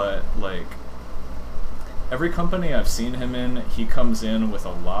 but, like, every company I've seen him in, he comes in with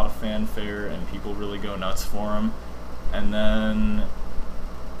a lot of fanfare, and people really go nuts for him, and then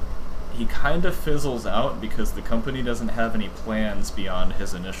he kind of fizzles out because the company doesn't have any plans beyond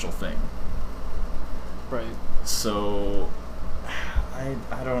his initial thing. Right. So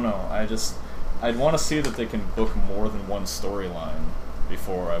I don't know. I'd want to see that they can book more than one storyline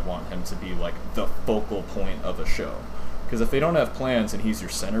before I want him to be like the focal point of a show. Because if they don't have plans and he's your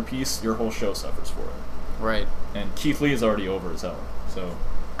centerpiece, your whole show suffers for it. Right. And Keith Lee is already over as hell. So,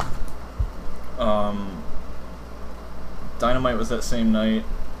 Dynamite was that same night.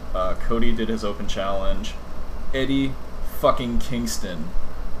 Cody did his open challenge. Eddie fucking Kingston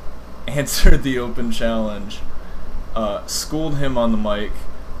answered the open challenge. Schooled him on the mic,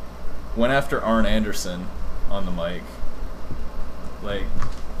 went after Arn Anderson on the mic. Like,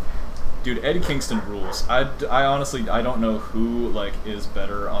 dude, Eddie Kingston rules. I honestly, I don't know who, like, is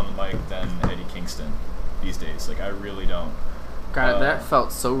better on the mic than Eddie Kingston these days. Like, I really don't. God, that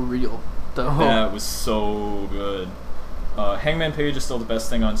felt so real, though. That was so good. Hangman Page is still the best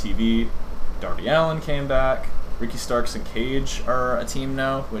thing on TV. Darby Allin came back. Ricky Starks and Cage are a team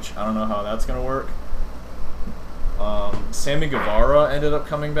now, which I don't know how that's going to work. Sammy Guevara ended up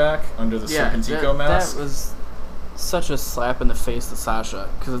coming back under the Serpentico mask. That was such a slap in the face to Sasha,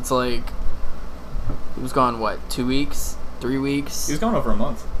 because it's like, he was gone, what, 2 weeks? 3 weeks? He was gone over a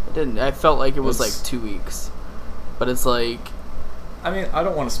month. I felt like it was like 2 weeks. But it's like, I mean, I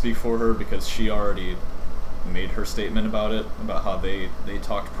don't want to speak for her because she already made her statement about it, about how they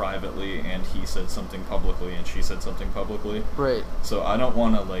talked privately and he said something publicly and she said something publicly. Right. So I don't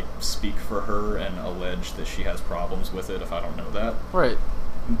want to, like, speak for her and allege that she has problems with it if I don't know that. Right.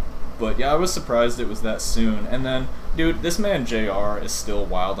 But yeah, I was surprised it was that soon. And then, dude, this man JR is still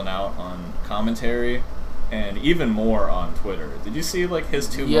wilding out on commentary and even more on Twitter. Did you see, like, his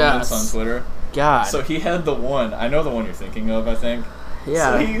 2 moments on Twitter? God. So he had the one, I know the one you're thinking of, I think.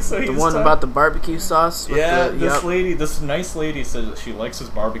 Yeah, so the one about the barbecue sauce. This nice lady said that she likes his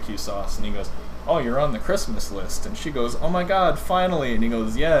barbecue sauce, and he goes, "Oh, you're on the Christmas list," and she goes, "Oh my God, finally!" And he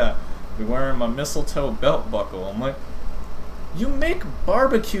goes, "Yeah, be wearing my mistletoe belt buckle." I'm like, you make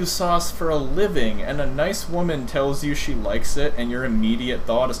barbecue sauce for a living, and a nice woman tells you she likes it, and your immediate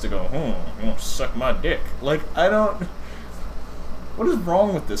thought is to go, you want to suck my dick? Like, I don't. What is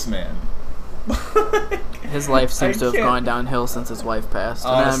wrong with this man? His life seems to have gone downhill since his wife passed.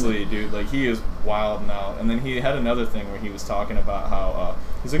 Honestly, dude, like, he is wild now. And then he had another thing where he was talking about how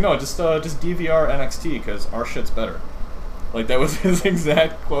he's like, no, just DVR NXT because our shit's better. Like, that was his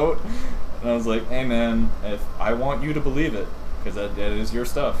exact quote. And I was like, hey man, if I want you to believe it, because that is your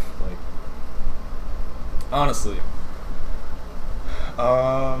stuff. Like, honestly.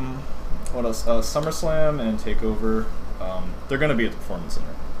 What else? SummerSlam and TakeOver. They're gonna be at the Performance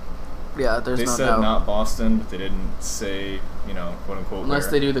Center. Yeah, there's no doubt. They said not Boston, but they didn't say you know, quote unquote. Unless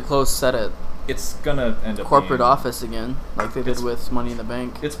they do the closed set at it's gonna end up corporate being, office again, like they did with Money in the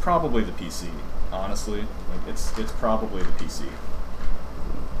Bank. It's probably the PC, honestly. Like it's probably the PC.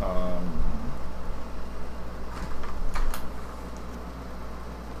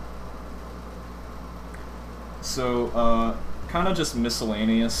 So, kind of just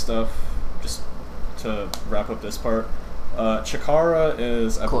miscellaneous stuff, just to wrap up this part. Chikara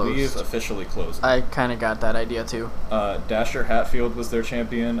is, I believe, officially closed. I kind of got that idea too. Dasher Hatfield was their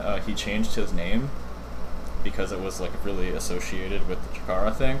champion. He changed his name because it was like really associated with the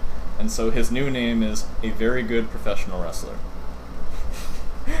Chikara thing, and so his new name is A Very Good Professional Wrestler.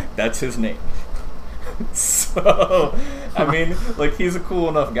 That's his name. So, I mean, like, he's a cool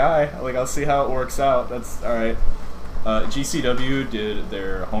enough guy. Like, I'll see how it works out. That's all right. GCW did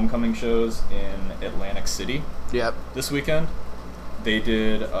their homecoming shows in Atlantic City. Yep. This weekend, they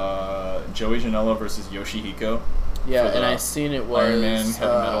did Joey Janela versus Yoshihiko. Yeah, and I seen it was Iron Man heavy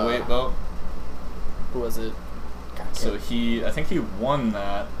metalweight belt. Who was it? So I think he won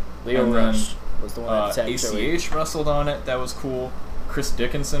that. Leo Rush was the one that attacked ACH Joey. wrestled on it. That was cool. Chris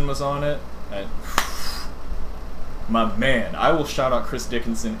Dickinson was on it. My man, I will shout out Chris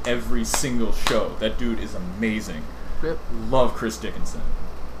Dickinson every single show. That dude is amazing. Yep. Love Chris Dickinson.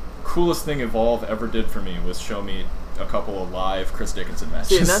 Coolest thing Evolve ever did for me was show me a couple of live Chris Dickinson matches.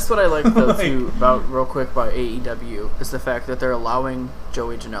 See, and that's what I like though too about AEW is the fact that they're allowing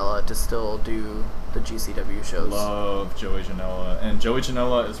Joey Janela to still do the GCW shows. Love Joey Janela, and Joey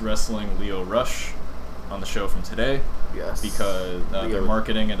Janela is wrestling Leo Rush on the show from today. Yes. Because they're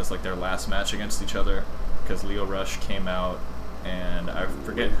marketing it as like their last match against each other. Because Leo Rush came out, and I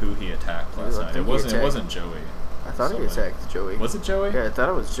forget who he attacked last night. It wasn't Joey. I thought he attacked Joey. Was it Joey? Yeah, I thought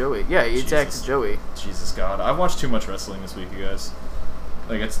it was Joey. Yeah, he attacked Joey. Jesus God, I've watched too much wrestling this week, you guys.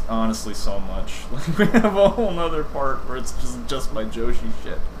 Like, it's honestly so much. Like, we have a whole nother part where it's just my Joshi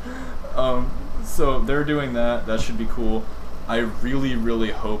shit. So they're doing that. That should be cool. I really,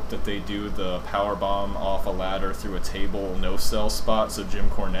 really hope that they do the powerbomb off a ladder through a table no-sell spot so Jim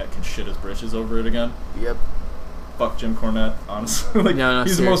Cornette can shit his britches over it again. Yep. Fuck Jim Cornette, honestly. Like, no,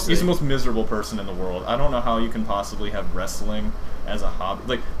 he's the most miserable person in the world. I don't know how you can possibly have wrestling as a hobby.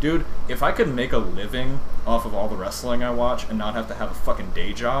 Like, dude, if I could make a living off of all the wrestling I watch and not have to have a fucking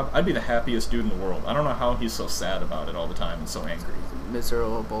day job, I'd be the happiest dude in the world. I don't know how he's so sad about it all the time and so angry.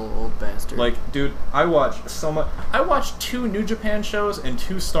 Miserable old bastard. Like, dude, I watched so much. I watched 2 New Japan shows and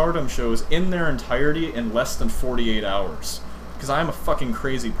 2 Stardom shows in their entirety in less than 48 hours. Because I'm a fucking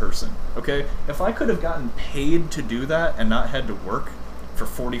crazy person, okay? If I could have gotten paid to do that and not had to work for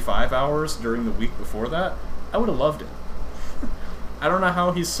 45 hours during the week before that, I would have loved it. I don't know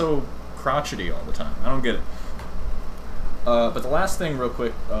how he's so crotchety all the time. I don't get it. But the last thing, real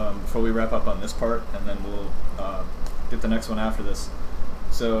quick, before we wrap up on this part, and then we'll get the next one after this.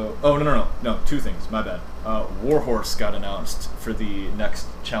 So, no, 2 things, my bad. Warhorse got announced for the next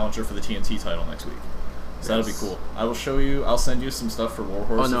challenger for the TNT title next week. So that'll be cool. I will show you. I'll send you some stuff for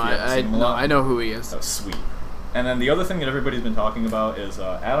Warhorse. Oh no, I know who he is. Oh, sweet. And then the other thing that everybody's been talking about is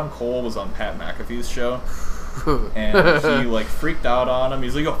Adam Cole was on Pat McAfee's show, and he like freaked out on him.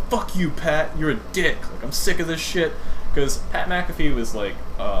 He's like, "Oh, fuck you, Pat. You're a dick. Like, I'm sick of this shit." Because Pat McAfee was like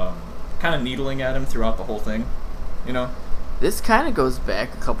kind of needling at him throughout the whole thing, you know. This kind of goes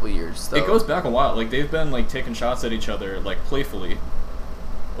back a couple years, though. It goes back a while. Like, they've been like taking shots at each other like playfully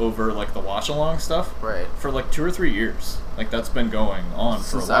over like the watch along stuff, right? For like 2 or 3 years. Like, that's been going on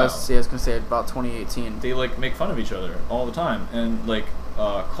for a while. I was gonna say about 2018. They like make fun of each other all the time, and like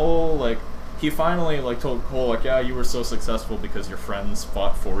Cole, like he finally like told Cole like, yeah, you were so successful because your friends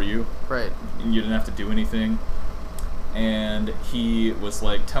fought for you, right? And you didn't have to do anything. And he was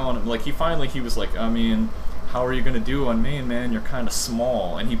like telling him, like he was like, I mean, how are you gonna do on Main, man? You're kind of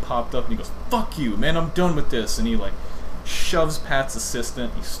small. And he popped up and he goes, fuck you, man, I'm done with this. And he like shoves Pat's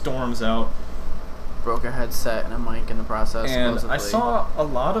assistant. He storms out. Broke a headset and a mic in the process. And supposedly. I saw a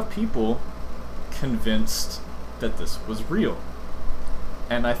lot of people convinced that this was real.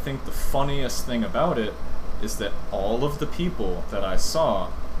 And I think the funniest thing about it is that all of the people that I saw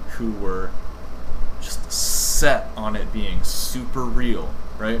who were just set on it being super real,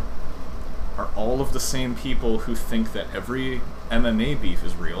 right, are all of the same people who think that every MMA beef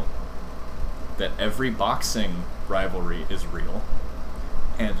is real, that every boxing rivalry is real,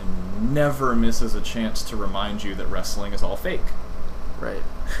 and never misses a chance to remind you that wrestling is all fake. Right.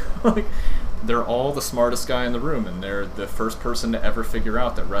 Like, they're all the smartest guy in the room, and they're the first person to ever figure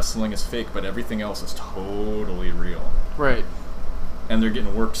out that wrestling is fake, but everything else is totally real. Right. And they're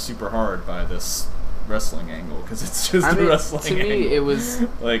getting worked super hard by this wrestling angle because it's just a wrestling to me, angle. it was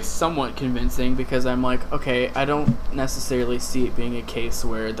like somewhat convincing because I'm like, okay, I don't necessarily see it being a case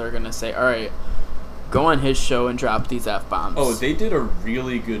where they're gonna say, all right, go on his show and drop these F-bombs. Oh, they did a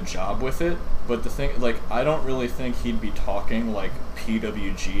really good job with it, but the thing, like, I don't really think he'd be talking like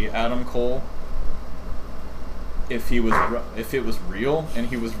PWG Adam Cole if it was real and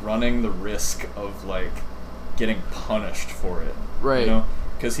he was running the risk of like getting punished for it. Right. You know?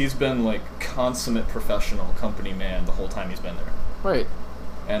 Because he's been like consummate professional company man the whole time he's been there. Right.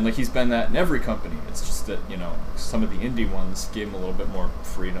 And like he's been that in every company. It's just that, you know, some of the indie ones gave him a little bit more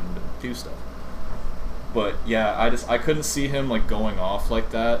freedom to do stuff. But yeah, I couldn't see him like going off like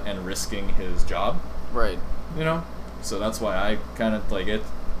that and risking his job. Right. You know? So that's why I kind of like it.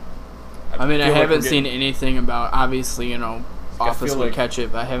 I haven't seen anything about, obviously, you know, Office would like, catch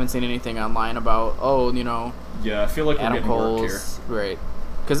it, but I haven't seen anything online about, you know. Yeah, I feel like Adam we're getting Cole's, work here. Right.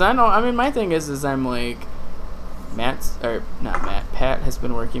 Because my thing is I'm like, Pat has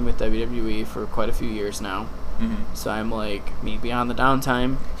been working with WWE for quite a few years now. Mm-hmm. So I'm like, maybe on the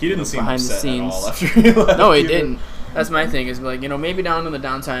downtime. He didn't seem behind upset the scenes. at all after he left. No, he didn't. That's my thing, is like, you know, maybe down in the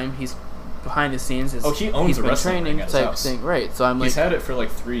downtime, he's behind the scenes. He owns a wrestling ring at his house. Thing. Right, so I'm like... He's had it for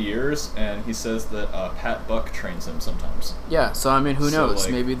like 3 years, and he says that Pat Buck trains him sometimes. Yeah, so I mean, who knows?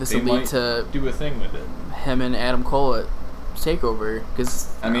 Like, maybe this will lead to... do a thing with it. Him and Adam Cole at TakeOver,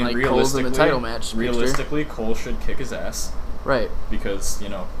 because like, Cole's in the title match. Realistically, Cole should kick his ass. Right. Because, you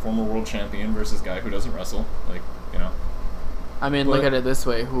know, former world champion versus guy who doesn't wrestle. Like, you know... I mean, look at it this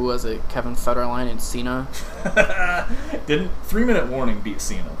way. Who was it? Kevin Federline and Cena? 3-minute warning beat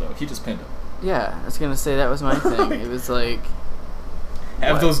Cena, though. He just pinned him. Yeah, I was going to say that was my thing. It was like...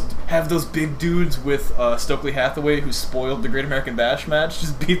 Have those big dudes with Stokely Hathaway, who spoiled the Great American Bash match,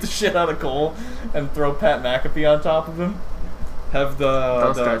 just beat the shit out of Cole and throw Pat McAfee on top of him. Have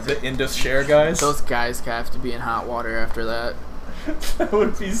the Indus Share guys. Those guys have to be in hot water after that. That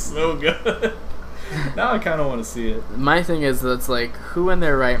would be so good. Now I kind of want to see it. My thing is that's like, who in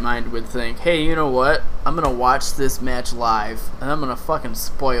their right mind would think, hey, you know what? I'm going to watch this match live, and I'm going to fucking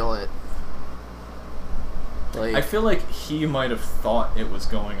spoil it. Like, I feel like he might have thought it was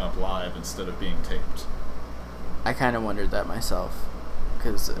going up live instead of being taped. I kind of wondered that myself.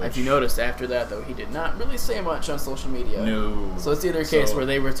 Because if you noticed after that, though, he did not really say much on social media. No. So it's either a case where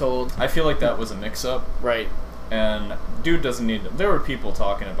they were told... I feel like that was a mix-up. Right. And dude doesn't need to... There were people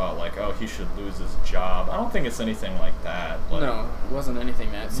talking about, like, oh, he should lose his job. I don't think it's anything like that. Like, no, it wasn't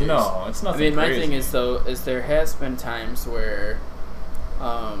anything that serious. No, it's nothing my thing is, though, is there has been times where,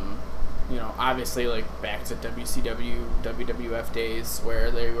 you know, obviously, like, back to WCW, WWF days,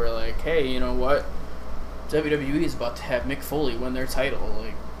 where they were like, hey, you know what? WWE is about to have Mick Foley win their title.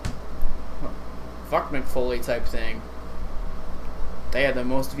 Like, fuck Mick Foley type thing. They had the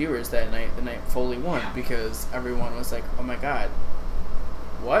most viewers that night, the night Foley won, because everyone was like, oh my god,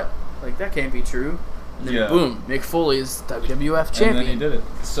 what? Like, that can't be true. And then boom, Mick Foley is WWF champion. And then he did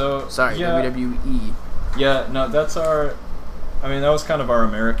it. So, sorry, WWE. Yeah, no, that's our... I mean, that was kind of our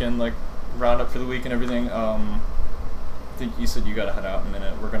American, like, roundup for the week and everything. I think you said you gotta head out in a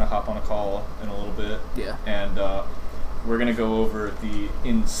minute. We're gonna hop on a call in a little bit. Yeah. And we're gonna go over the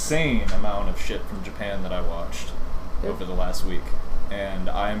insane amount of shit from Japan that I watched over the last week. And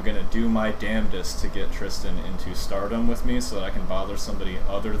I am gonna do my damnedest to get Tristan into Stardom with me so that I can bother somebody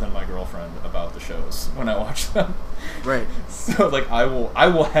other than my girlfriend about the shows when I watch them. Right. So like I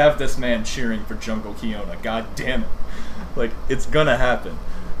will have this man cheering for Jungle Kiona. God damn it! Like, it's gonna happen.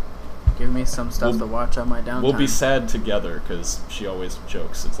 Give me some stuff to watch on my downtime. We'll be sad together because she always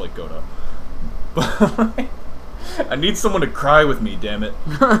jokes. It's like Goto. But I need someone to cry with me. Damn it!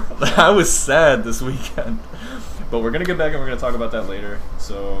 I was sad this weekend. But we're going to get back and we're going to talk about that later.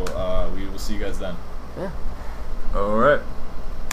 So we will see you guys then. Yeah. All right.